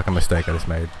of a fucking mistake I just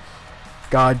made.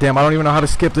 God damn, I don't even know how to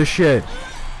skip this shit.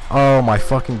 Oh my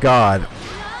fucking god.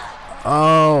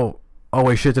 Oh. Oh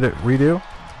wait, shit, did it redo?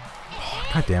 Oh,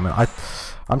 god damn it.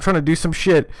 I'm trying to do some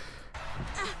shit.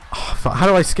 Oh, how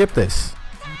do I skip this?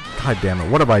 God damn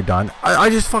it, what have I done? I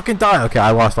just fucking died. Okay,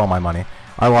 I lost all my money.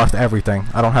 I lost everything.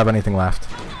 I don't have anything left.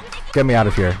 Get me out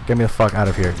of here. Get me the fuck out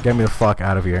of here. Get me the fuck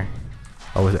out of here.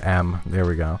 Oh, it was M. There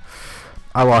we go.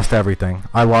 I lost everything.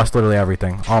 I lost literally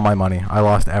everything. All my money. I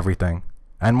lost everything.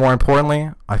 And more importantly,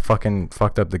 I fucking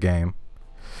fucked up the game.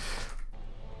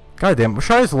 God damn.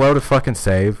 Should I just load a fucking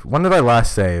save? When did I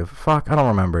last save? Fuck, I don't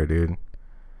remember, dude.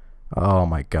 Oh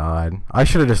my god. I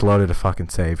should have just loaded a fucking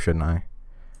save, shouldn't I?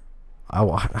 I'm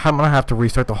gonna have to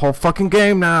restart the whole fucking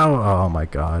game now. Oh my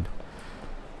god.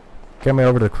 Get me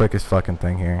over to the quickest fucking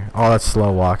thing here. Oh, that's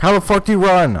slow walk. How the fuck do you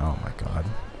run? Oh my god.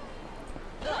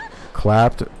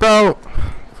 Clapped. Bro!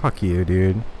 Fuck you,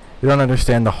 dude. You don't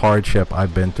understand the hardship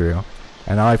I've been through.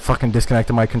 And now I fucking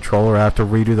disconnected my controller. I have to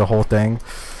redo the whole thing.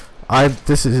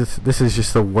 This is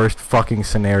just the worst fucking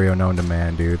scenario known to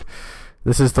man, dude.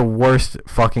 This is the worst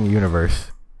fucking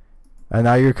universe. And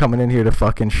now you're coming in here to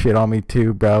fucking shit on me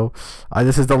too, bro.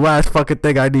 This is the last fucking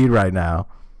thing I need right now.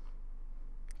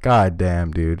 God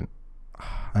damn, dude.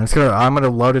 And I'm gonna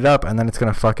load it up, and then it's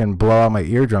gonna fucking blow out my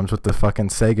eardrums with the fucking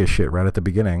Sega shit right at the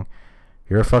beginning.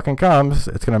 Here it fucking comes.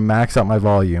 It's gonna max out my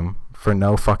volume for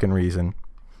no fucking reason.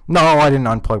 No, I didn't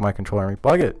unplug my controller and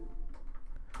replug it.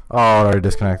 Oh, it already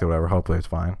disconnected, whatever. Hopefully it's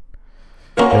fine.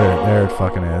 There it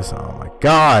fucking is. Oh my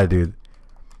god, dude.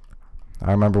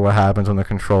 I remember what happens when the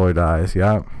controller dies.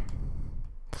 Yep.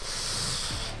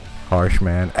 Harsh,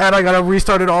 man. And I gotta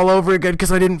restart it all over again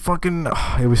because I didn't fucking...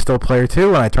 it was still player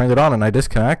 2 when I turned it on and I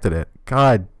disconnected it.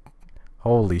 God.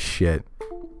 Holy shit.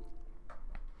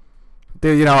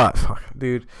 Dude, you know what? Fuck,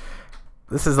 dude.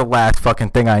 This is the last fucking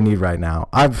thing I need right now.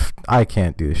 I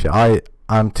can't do this shit.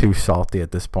 I'm too salty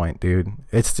at this point, dude.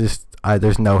 It's just...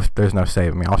 there's no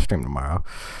saving me. I'll stream tomorrow.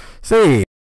 See.